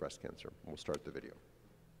advanced breast cancer. We'll start the video.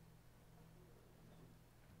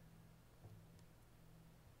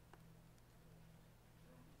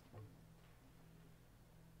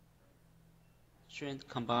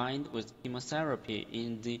 Combined with chemotherapy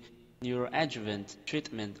in the neoadjuvant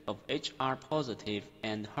treatment of HR-positive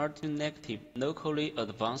and HER2-negative locally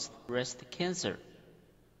advanced breast cancer.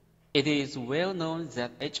 It is well known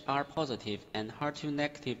that HR-positive and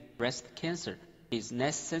HER2-negative breast cancer is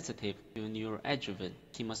less sensitive to neoadjuvant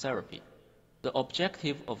chemotherapy. The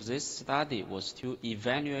objective of this study was to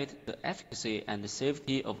evaluate the efficacy and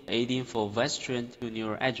safety of adding fulvestrant to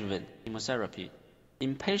neoadjuvant chemotherapy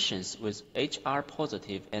in patients with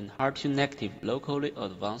HR-positive and HER2-negative locally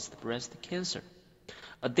advanced breast cancer.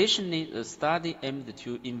 Additionally, the study aimed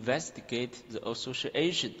to investigate the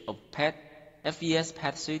association of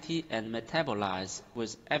FES-PET-CT and metabolites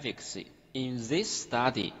with efficacy. In this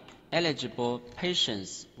study, eligible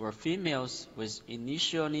patients were females with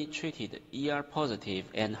initially treated ER-positive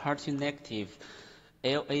and HER2-negative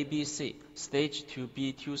LABC, stage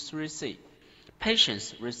 2B2-3C.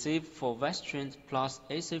 Patients received fulvestrant plus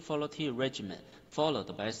acyclovir regimen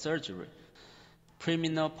followed by surgery.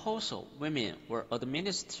 Premenopausal women were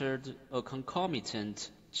administered a concomitant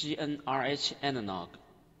GnRH analog.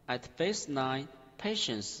 At baseline,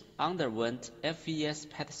 patients underwent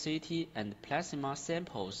FES-PET-CT and plasma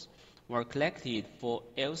samples were collected for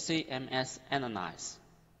LC-MS analysis.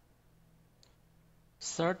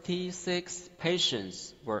 36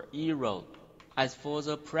 patients were enrolled. As for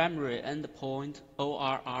the primary endpoint,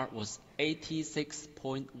 ORR was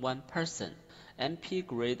 86.1%, MP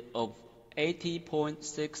grade of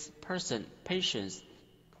 80.6%. Patients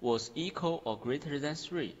was equal or greater than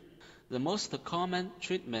 3. The most common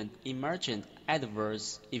treatment emergent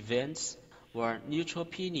adverse events were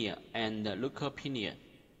neutropenia and leukopenia.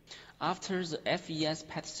 After the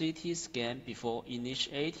FES-PET-CT scan before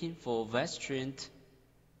initiating fulvestrant,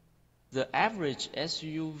 the average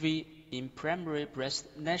SUV in primary breast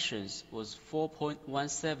lesions was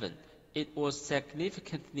 4.17. It was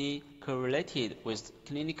significantly correlated with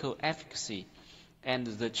clinical efficacy and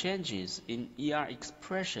the changes in ER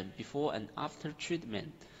expression before and after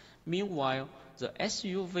treatment. Meanwhile, the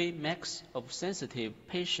SUV max of sensitive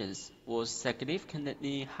patients was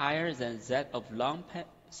significantly higher than that of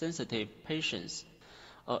non-sensitive patients.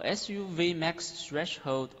 A SUV max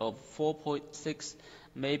threshold of 4.6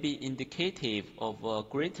 may be indicative of a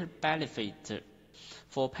greater benefit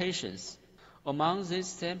for patients. Among these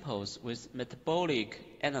samples with metabolic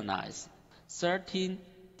analysis, 13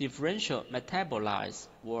 differential metabolites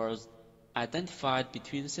were identified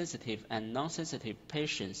between sensitive and non-sensitive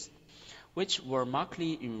patients, which were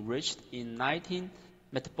markedly enriched in 19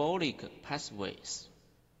 metabolic pathways.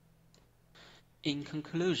 In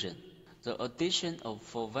conclusion, the addition of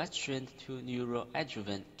fulvestrant to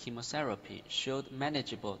neoadjuvant chemotherapy showed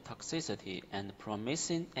manageable toxicity and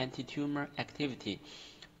promising anti-tumor activity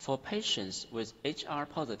for patients with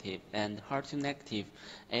HR-positive and HER2-negative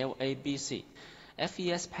LABC.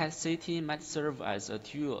 FES-PET-CT might serve as a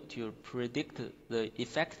tool to predict the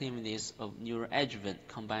effectiveness of neoadjuvant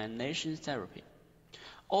combination therapy.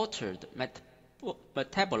 Altered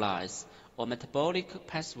metabolites or metabolic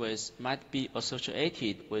pathways might be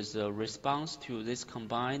associated with a response to this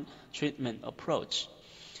combined treatment approach.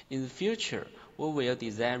 In the future, we will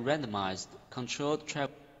design randomized, controlled trial.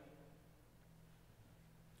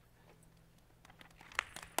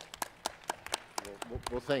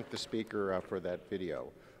 We'll thank the speaker for that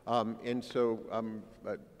video.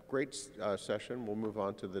 Great session. We'll move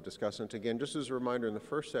on to the discussant. Again, just as a reminder, in the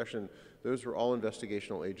first session, those were all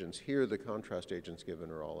investigational agents. Here, the contrast agents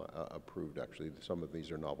given are all approved, actually. Some of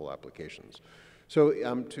these are novel applications. So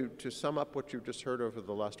to sum up what you've just heard over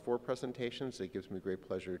the last 4 presentations, it gives me great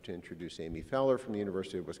pleasure to introduce Amy Fowler from the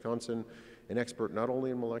University of Wisconsin, an expert not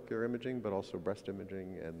only in molecular imaging, but also breast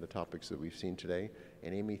imaging and the topics that we've seen today.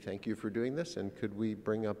 And Amy, thank you for doing this. And could we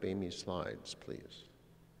bring up Amy's slides, please?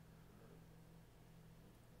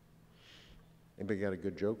 Anybody got a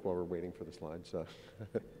good joke while we're waiting for the slides?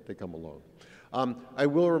 They come along. I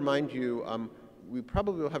will remind you, we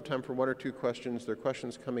probably will have time for one or two questions. There are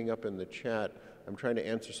questions coming up in the chat. I'm trying to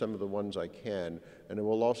answer some of the ones I can, and it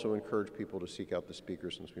will also encourage people to seek out the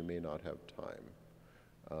speakers since we may not have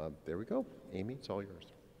time. There we go. Amy, it's all yours.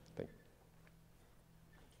 Thank you.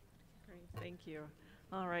 Great, thank you.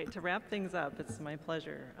 All right, to wrap things up, it's my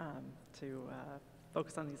pleasure to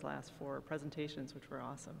focus on these last 4 presentations, which were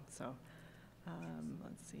awesome. So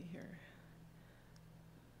let's see here.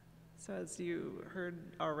 So as you heard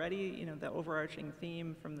already, the overarching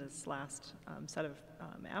theme from this last set of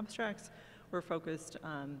abstracts were focused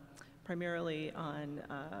primarily on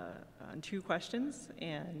 2 questions,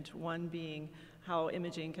 and one being how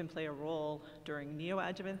imaging can play a role during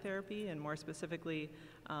neoadjuvant therapy, and more specifically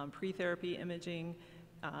pre-therapy imaging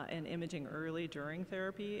and imaging early during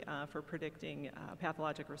therapy for predicting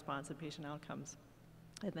pathologic response and patient outcomes.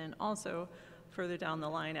 And then also further down the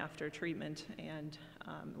line after treatment and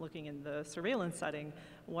looking in the surveillance setting,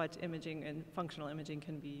 what imaging and functional imaging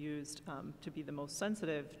can be used to be the most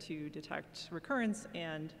sensitive to detect recurrence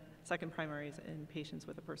and second primaries in patients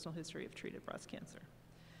with a personal history of treated breast cancer.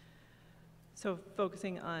 So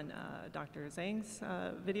focusing on Dr. Zhang's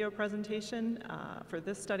video presentation, for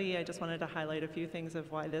this study, I just wanted to highlight a few things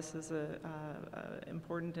of why this is an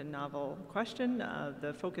important and novel question.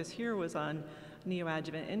 The focus here was on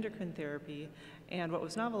neoadjuvant endocrine therapy, and what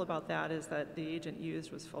was novel about that is that the agent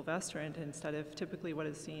used was fulvestrant instead of typically what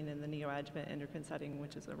is seen in the neoadjuvant endocrine setting,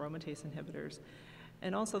 which is aromatase inhibitors,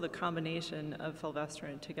 and also the combination of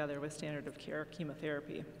fulvestrant together with standard of care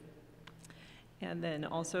chemotherapy. And then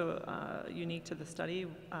also unique to the study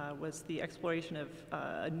was the exploration of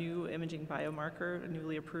a new imaging biomarker, a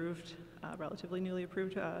newly approved, relatively newly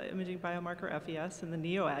approved imaging biomarker, FES, in the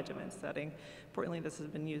neoadjuvant setting. Importantly, this has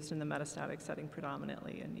been used in the metastatic setting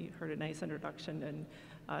predominantly, and you heard a nice introduction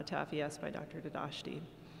to FES by Dr. Dehdashti.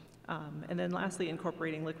 And then lastly,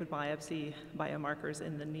 incorporating liquid biopsy biomarkers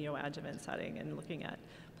in the neoadjuvant setting and looking at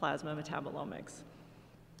plasma metabolomics.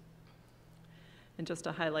 And just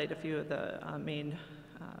to highlight a few of the main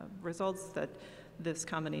results, that this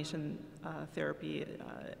combination therapy,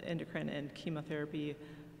 endocrine and chemotherapy,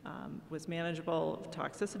 was manageable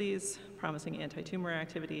toxicities, promising anti-tumor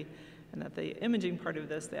activity, and that the imaging part of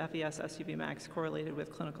this, the FES SUV max, correlated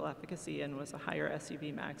with clinical efficacy and was a higher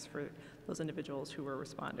SUV max for those individuals who were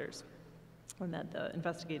responders. And that the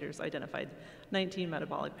investigators identified 19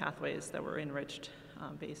 metabolic pathways that were enriched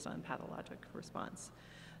based on pathologic response.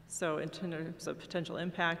 So in terms of potential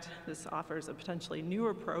impact, this offers a potentially new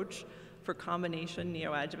approach for combination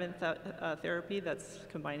neoadjuvant therapy that's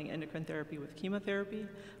combining endocrine therapy with chemotherapy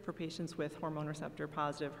for patients with hormone receptor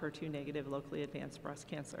positive, HER2 negative, locally advanced breast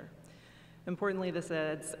cancer. Importantly, this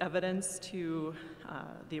adds evidence to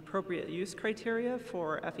the appropriate use criteria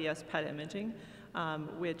for FES PET imaging,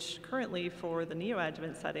 which currently for the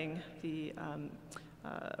neoadjuvant setting, the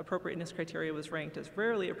appropriateness criteria was ranked as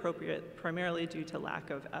rarely appropriate, primarily due to lack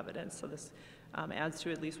of evidence. So this adds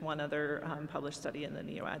to at least one other published study in the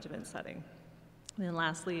neoadjuvant setting. And then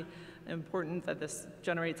lastly, important that this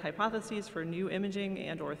generates hypotheses for new imaging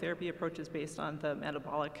and or therapy approaches based on the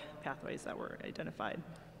metabolic pathways that were identified.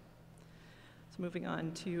 So moving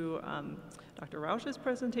on to Dr. Rausch's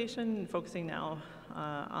presentation, focusing now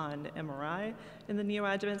on MRI in the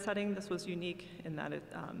neoadjuvant setting. This was unique in that it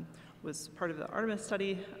was part of the Artemis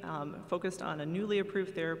study, focused on a newly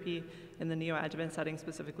approved therapy in the neoadjuvant setting,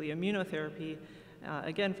 specifically immunotherapy,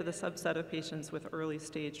 again for the subset of patients with early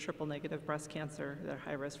stage triple negative breast cancer that are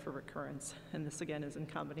high risk for recurrence. And this again is in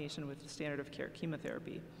combination with standard of care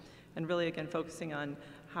chemotherapy. And really again focusing on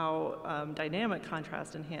how dynamic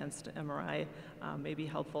contrast enhanced MRI may be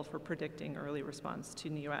helpful for predicting early response to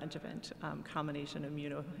neoadjuvant combination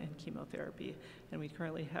immuno and chemotherapy. And we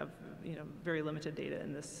currently have very limited data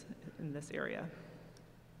in this area.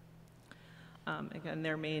 Again,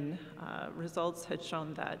 their main results had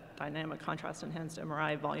shown that dynamic contrast enhanced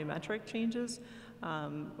MRI volumetric changes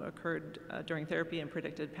occurred during therapy and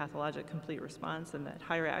predicted pathologic complete response, and that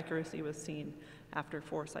higher accuracy was seen after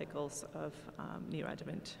 4 cycles of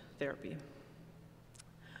neoadjuvant therapy.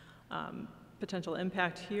 Potential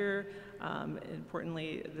impact here,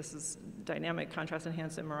 importantly, this is dynamic contrast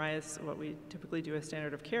enhanced MRI is what we typically do as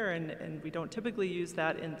standard of care, and we don't typically use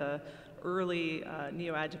that in the early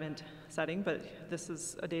neoadjuvant setting, but this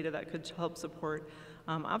is a data that could help support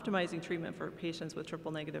optimizing treatment for patients with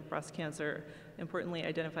triple negative breast cancer, importantly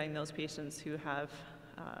identifying those patients who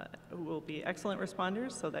will be excellent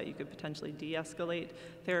responders so that you could potentially de-escalate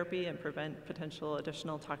therapy and prevent potential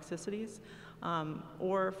additional toxicities,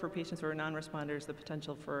 or for patients who are non-responders, the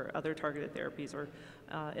potential for other targeted therapies, or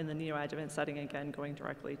in the neoadjuvant setting, again, going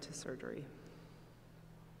directly to surgery.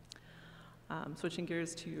 Switching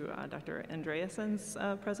gears to Dr. Andreasen's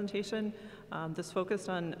presentation, this focused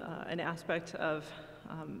on an aspect of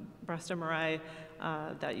breast MRI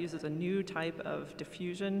that uses a new type of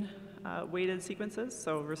diffusion weighted sequences,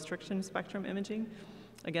 so restriction spectrum imaging,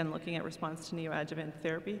 again looking at response to neoadjuvant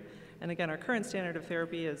therapy. And again, our current standard of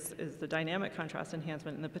therapy is the dynamic contrast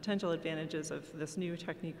enhancement, and the potential advantages of this new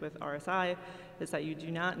technique with RSI is that you do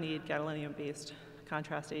not need gadolinium-based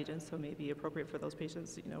contrast agents, so may be appropriate for those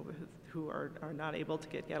patients who are not able to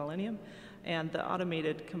get gadolinium. And the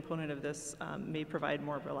automated component of this may provide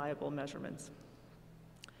more reliable measurements.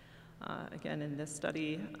 Again, in this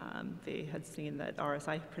study, they had seen that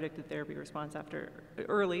RSI predicted therapy response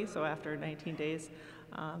early, so after 19 days,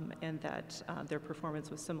 and that their performance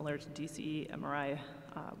was similar to DCE MRI,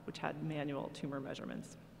 which had manual tumor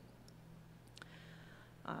measurements.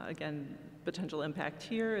 Again, potential impact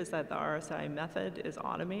here is that the RSI method is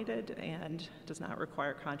automated and does not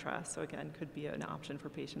require contrast, so again, could be an option for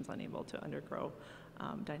patients unable to undergo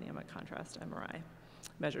dynamic contrast MRI.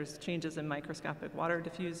 Measures changes in microscopic water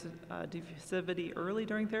diffusivity early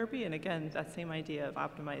during therapy, and again, that same idea of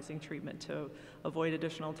optimizing treatment to avoid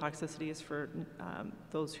additional toxicities for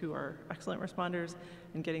those who are excellent responders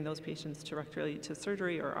and getting those patients directly to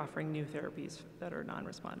surgery or offering new therapies that are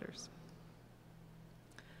non-responders.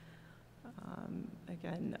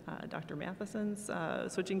 Again, Dr. Matheson's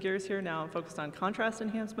switching gears here now, focused on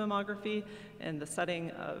contrast-enhanced mammography in the setting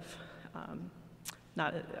of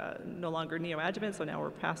no longer neoadjuvant, so now we're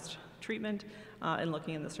past treatment and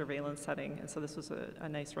looking in the surveillance setting. And so this was a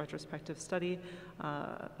nice retrospective study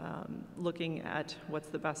looking at what's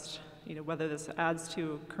the best, whether this adds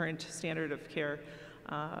to current standard of care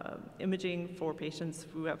imaging for patients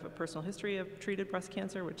who have a personal history of treated breast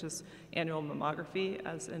cancer, which is annual mammography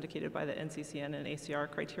as indicated by the NCCN and ACR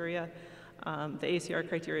criteria. The ACR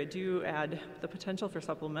criteria do add the potential for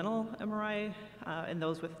supplemental MRI in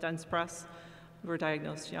those with dense breasts who are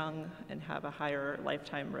diagnosed young and have a higher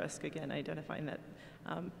lifetime risk, again identifying that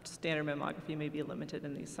standard mammography may be limited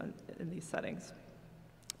in these settings.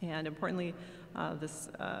 And importantly, this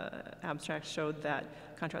abstract showed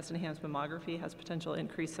that contrast-enhanced mammography has potential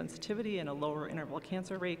increased sensitivity and a lower interval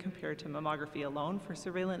cancer rate compared to mammography alone for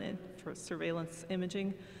surveillance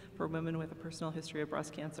imaging for women with a personal history of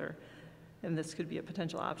breast cancer. And this could be a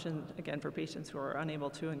potential option, again, for patients who are unable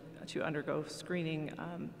to undergo screening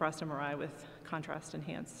breast MRI with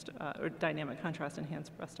contrast-enhanced or dynamic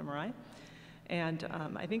contrast-enhanced breast MRI. And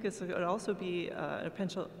I think this would also be a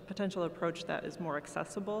potential approach that is more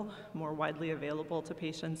accessible, more widely available to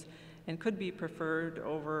patients, and could be preferred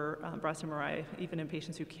over breast MRI, even in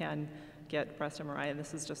patients who can get breast MRI. And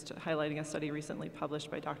this is just highlighting a study recently published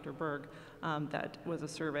by Dr. Berg that was a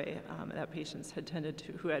survey that patients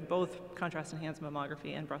who had both contrast-enhanced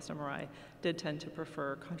mammography and breast MRI did tend to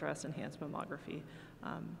prefer contrast-enhanced mammography.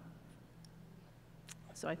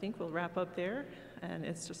 So I think we'll wrap up there, and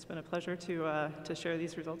it's just been a pleasure to share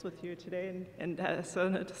these results with you today and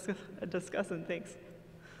discuss them. Thanks.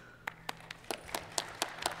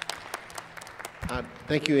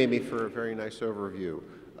 Thank you, Amy, for a very nice overview.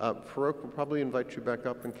 Farrokh, we'll probably invite you back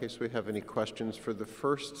up in case we have any questions. For the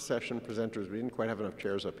first session presenters, we didn't quite have enough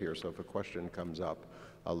chairs up here, so if a question comes up,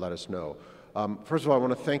 let us know. First of all, I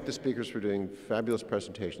want to thank the speakers for doing fabulous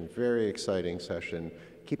presentations, very exciting session,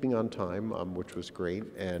 keeping on time, which was great,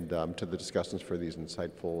 and to the discussants for these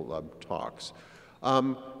insightful talks.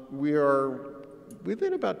 We are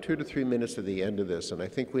within about 2 to 3 minutes of the end of this, and I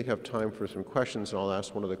think we have time for some questions, and I'll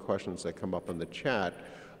ask one of the questions that come up in the chat.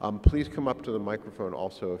 Please come up to the microphone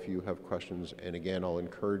also if you have questions, and again, I'll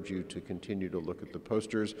encourage you to continue to look at the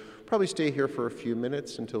posters. Probably stay here for a few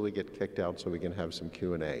minutes until we get kicked out so we can have some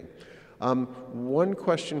Q&A. One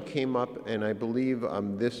question came up, and I believe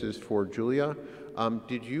this is for Julia.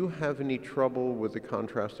 Did you have any trouble with the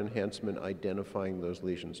contrast enhancement identifying those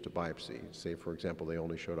lesions to biopsy? Say, for example, they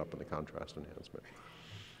only showed up in the contrast enhancement.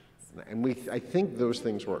 And I think those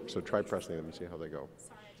things work, so try pressing them and see how they go.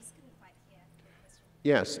 Sorry, I just couldn't quite hear the question.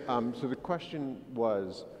 Yes, so the question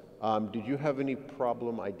was, did you have any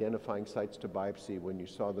problem identifying sites to biopsy when you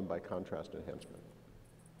saw them by contrast enhancement?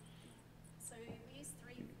 So we use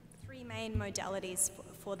three main modalities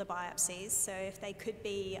for the biopsies. So if they could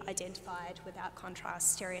be identified without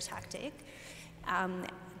contrast, stereotactic,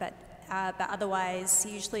 but otherwise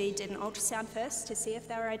usually did an ultrasound first to see if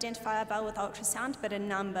they were identifiable with ultrasound, but a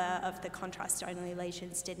number of the contrast-only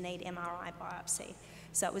lesions did need MRI biopsy.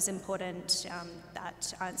 So it was important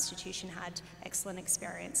that our institution had excellent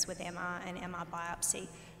experience with MR and MR biopsy.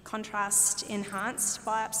 Contrast-enhanced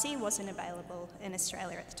biopsy wasn't available in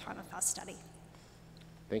Australia at the time of our study.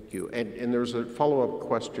 Thank you. And there's a follow-up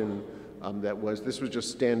question that was, this was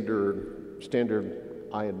just standard standard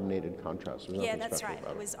iodinated contrast. There's Yeah, nothing that's special right.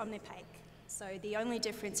 about It was omnipaque. So the only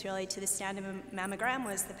difference really to the standard mammogram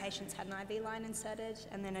was the patients had an IV line inserted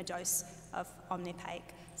and then a dose of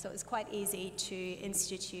omnipaque. So it was quite easy to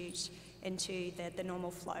institute into the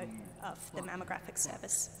normal flow of the mammographic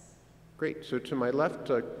service. Great. So to my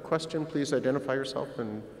left, question, please identify yourself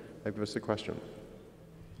and give us the question.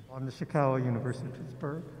 I'm Zhixin Hao, University of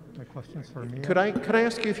Pittsburgh. My question's for Mia. Could I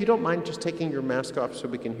ask you, if you don't mind, just taking your mask off so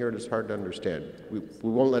we can hear it? It's hard to understand. We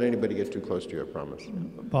won't let anybody get too close to you, I promise.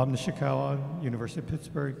 Bob Nishikawa, University of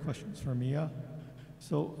Pittsburgh. Questions for Mia.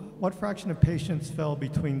 So what fraction of patients fell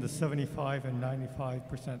between the 75 and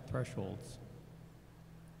 95% thresholds?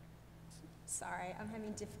 Sorry, I'm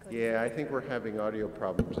having difficulty. Yeah, I think we're having audio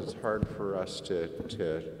problems. It's hard for us to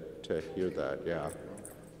hear that, yeah.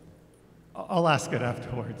 I'll ask it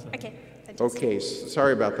afterwards. Okay. Okay,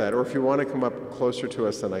 sorry about that. Or if you want to come up closer to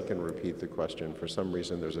us, then I can repeat the question. For some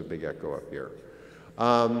reason, there's a big echo up here.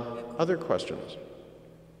 Other questions?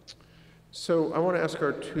 So I want to ask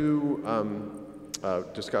our two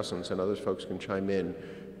discussants, and other folks can chime in.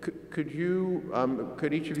 Could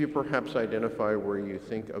each of you perhaps identify where you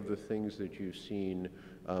think of the things that you've seen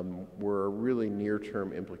were really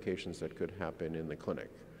near-term implications that could happen in the clinic?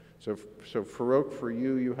 So Farrokh, for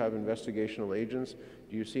you, you have investigational agents.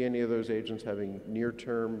 Do you see any of those agents having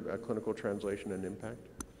near-term clinical translation and impact?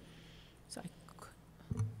 Sorry.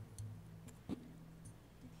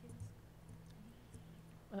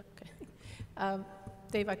 Okay.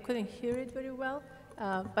 Dave, I couldn't hear it very well,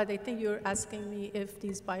 but I think you're asking me if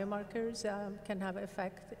these biomarkers can have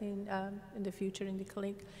effect in the future in the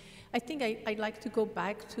clinic. I think I'd like to go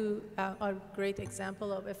back to our great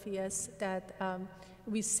example of FES that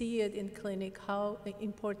we see it in clinic, how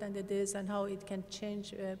important it is and how it can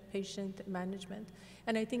change patient management.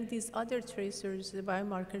 And I think these other tracers, the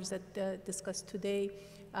biomarkers that discussed today,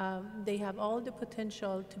 they have all the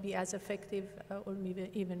potential to be as effective or maybe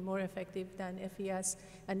even more effective than FES,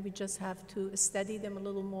 and we just have to study them a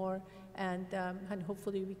little more, and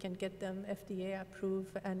hopefully we can get them FDA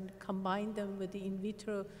approved and combine them with the in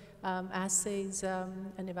vitro assays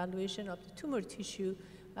and evaluation of the tumor tissue.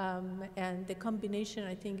 And the combination,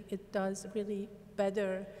 I think it does really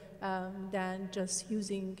better than just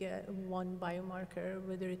using one biomarker,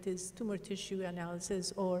 whether it is tumor tissue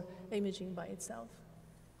analysis or imaging by itself.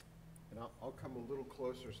 And I'll come a little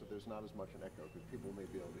closer so there's not as much an echo, because people may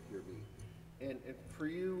be able to hear me. And for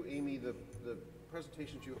you, Amy, the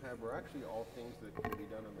presentations you have are actually all things that can be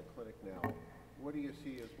done in the clinic now. What do you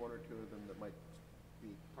see as one or two of them that might be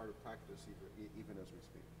part of practice even as we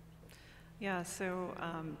speak? Yeah, so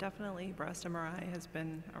definitely breast MRI has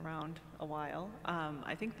been around a while.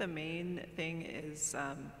 I think the main thing is,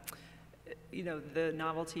 the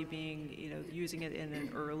novelty being, using it in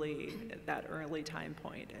that early time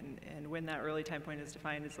point. And when that early time point is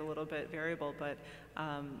defined is a little bit variable, but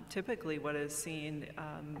typically what is seen,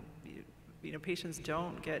 patients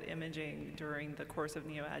don't get imaging during the course of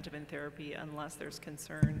neoadjuvant therapy unless there's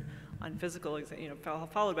concern on physical exam,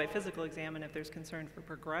 followed by physical exam, and if there's concern for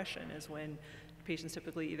progression is when patients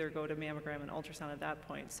typically either go to mammogram and ultrasound at that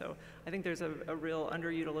point. So I think there's a real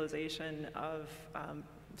underutilization of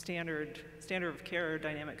standard of care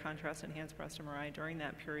dynamic contrast enhanced breast MRI during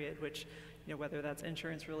that period, which, whether that's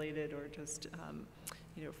insurance related or just,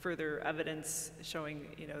 further evidence showing,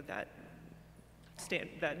 that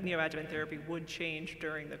neoadjuvant therapy would change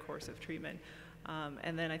during the course of treatment.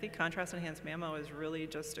 And then I think contrast-enhanced mammo is really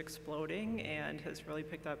just exploding and has really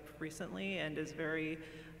picked up recently and is very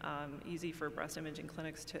easy for breast imaging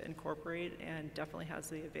clinics to incorporate, and definitely has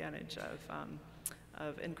the advantage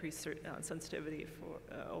of increased sensitivity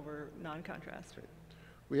over non-contrast.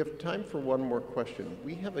 We have time for one more question.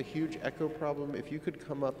 We have a huge echo problem. If you could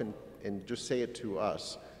come up and just say it to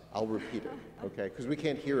us, I'll repeat it, okay? Because we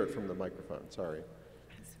can't hear it from the microphone, sorry.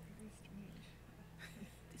 That's very strange.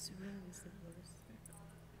 This room is the worst.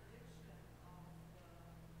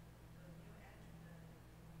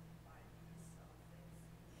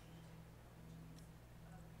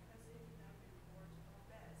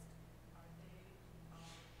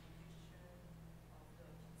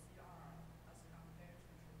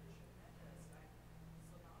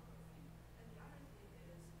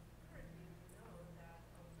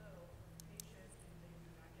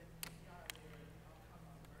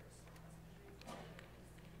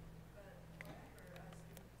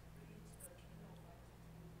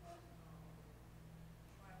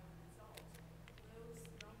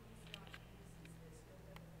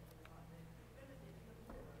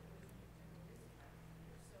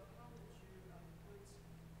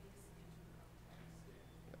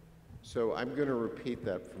 So I'm going to repeat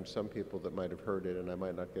that from some people that might have heard it, and I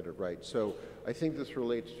might not get it right. So I think this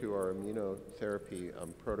relates to our immunotherapy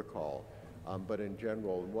protocol, but in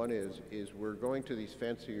general, one is we're going to these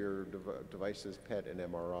fancier devices, PET and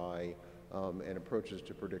MRI, and approaches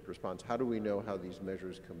to predict response. How do we know how these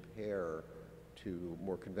measures compare to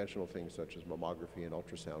more conventional things such as mammography and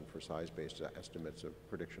ultrasound for size-based estimates of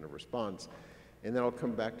prediction of response? And then I'll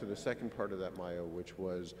come back to the second part of that, Maya, which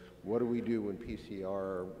was, what do we do when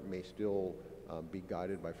PCR may still be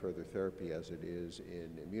guided by further therapy as it is in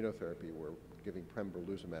immunotherapy, where giving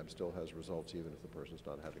pembrolizumab still has results even if the person's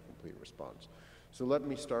not had a complete response. So let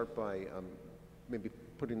me start by maybe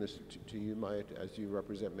putting this to you, Maya, as you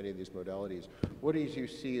represent many of these modalities. What do you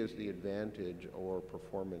see as the advantage or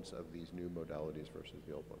performance of these new modalities versus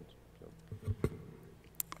the old ones? So.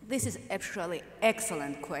 This is actually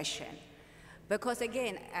excellent question. Because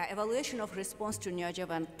again, evaluation of response to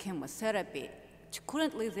neoadjuvant chemotherapy,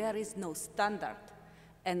 currently there is no standard,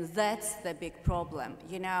 and that's the big problem,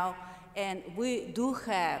 And we do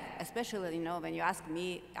have, especially, when you ask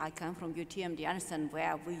me, I come from UTMD Anderson,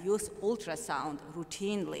 where we use ultrasound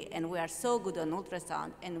routinely, and we are so good on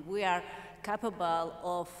ultrasound, and we are capable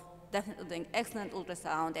of definitely doing excellent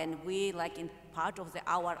ultrasound, and we, like in part of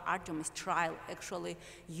our Artemis trial, actually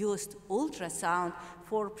used ultrasound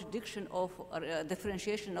for prediction of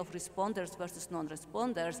differentiation of responders versus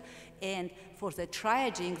non-responders, and for the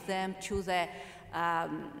triaging them to the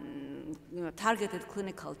targeted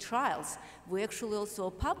clinical trials. We actually also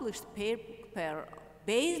published paper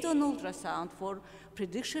based on ultrasound for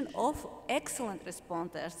prediction of excellent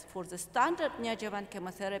responders for the standard neoadjuvant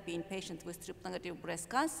chemotherapy in patients with triple-negative breast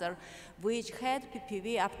cancer, which had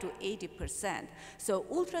PPV up to 80%. So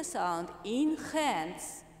ultrasound in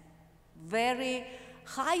hands, very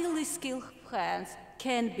highly skilled hands,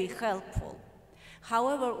 can be helpful.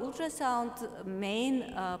 However, ultrasound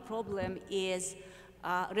main problem is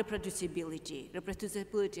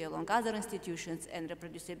reproducibility along other institutions, and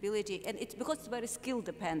reproducibility, and it's because it's very skill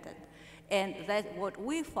dependent. And that's what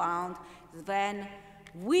we found. When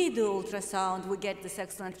we do ultrasound, we get this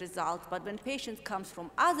excellent result, but when patient comes from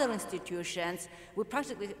other institutions, we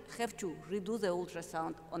practically have to redo the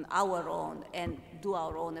ultrasound on our own and do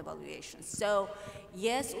our own evaluations. So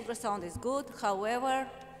yes, ultrasound is good. However,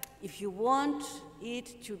 if you want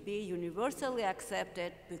it to be universally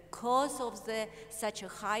accepted because of such a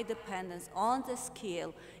high dependence on the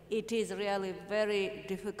skill, it is really very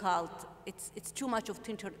difficult. It's too much of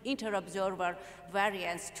inter-observer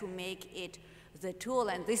variance to make it the tool,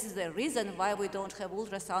 and this is the reason why we don't have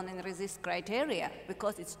ultrasound in RECIST criteria,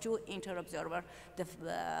 because it's too inter-observer,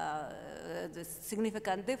 the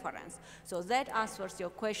significant difference. So that answers your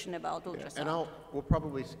question about ultrasound. And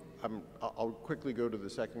I'll quickly go to the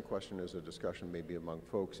second question as a discussion maybe among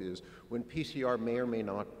folks, is when PCR may or may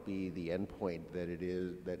not be the endpoint that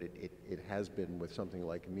it has been with something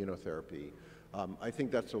like immunotherapy, I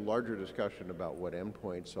think that's a larger discussion about what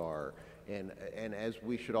endpoints are. And as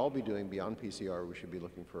we should all be doing beyond PCR, we should be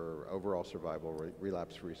looking for overall survival,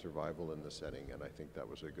 relapse-free survival in the setting, and I think that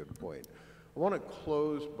was a good point. I want to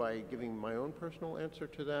close by giving my own personal answer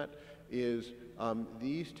to that, is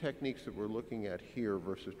these techniques that we're looking at here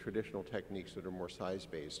versus traditional techniques that are more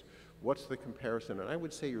size-based, what's the comparison? And I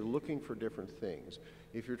would say you're looking for different things.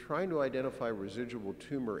 If you're trying to identify residual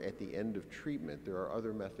tumor at the end of treatment, there are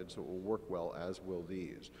other methods that will work well, as will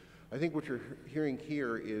these. I think what you're hearing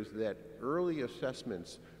here is that early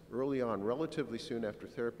assessments early on, relatively soon after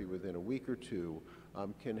therapy, within a week or two,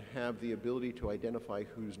 can have the ability to identify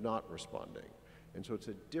who's not responding. And so it's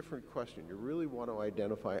a different question. You really want to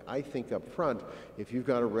identify, I think up front, if you've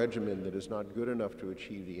got a regimen that is not good enough to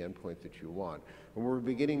achieve the endpoint that you want. And we're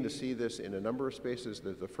beginning to see this in a number of spaces.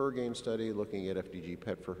 There's the Fergain study looking at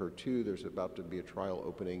FDG-PET for HER2. There's about to be a trial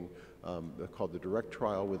opening called the DIRECT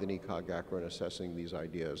trial with an ECOG-ACRIN assessing these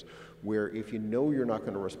ideas, where if you know you're not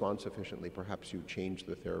going to respond sufficiently, perhaps you change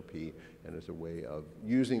the therapy, and as a way of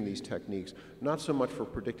using these techniques, not so much for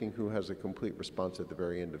predicting who has a complete response at the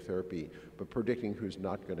very end of therapy, but predicting who's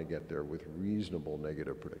not going to get there with reasonable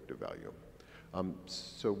negative predictive value.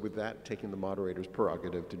 So with that, taking the moderator's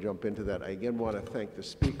prerogative to jump into that, I again want to thank the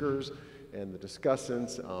speakers and the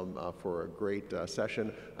discussants for a great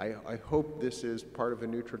session. I hope this is part of a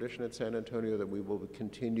new tradition at San Antonio, that we will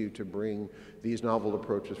continue to bring these novel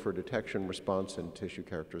approaches for detection, response, and tissue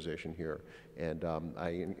characterization here. And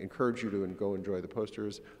I encourage you to go enjoy the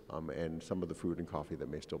posters and some of the food and coffee that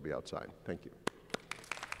may still be outside. Thank you.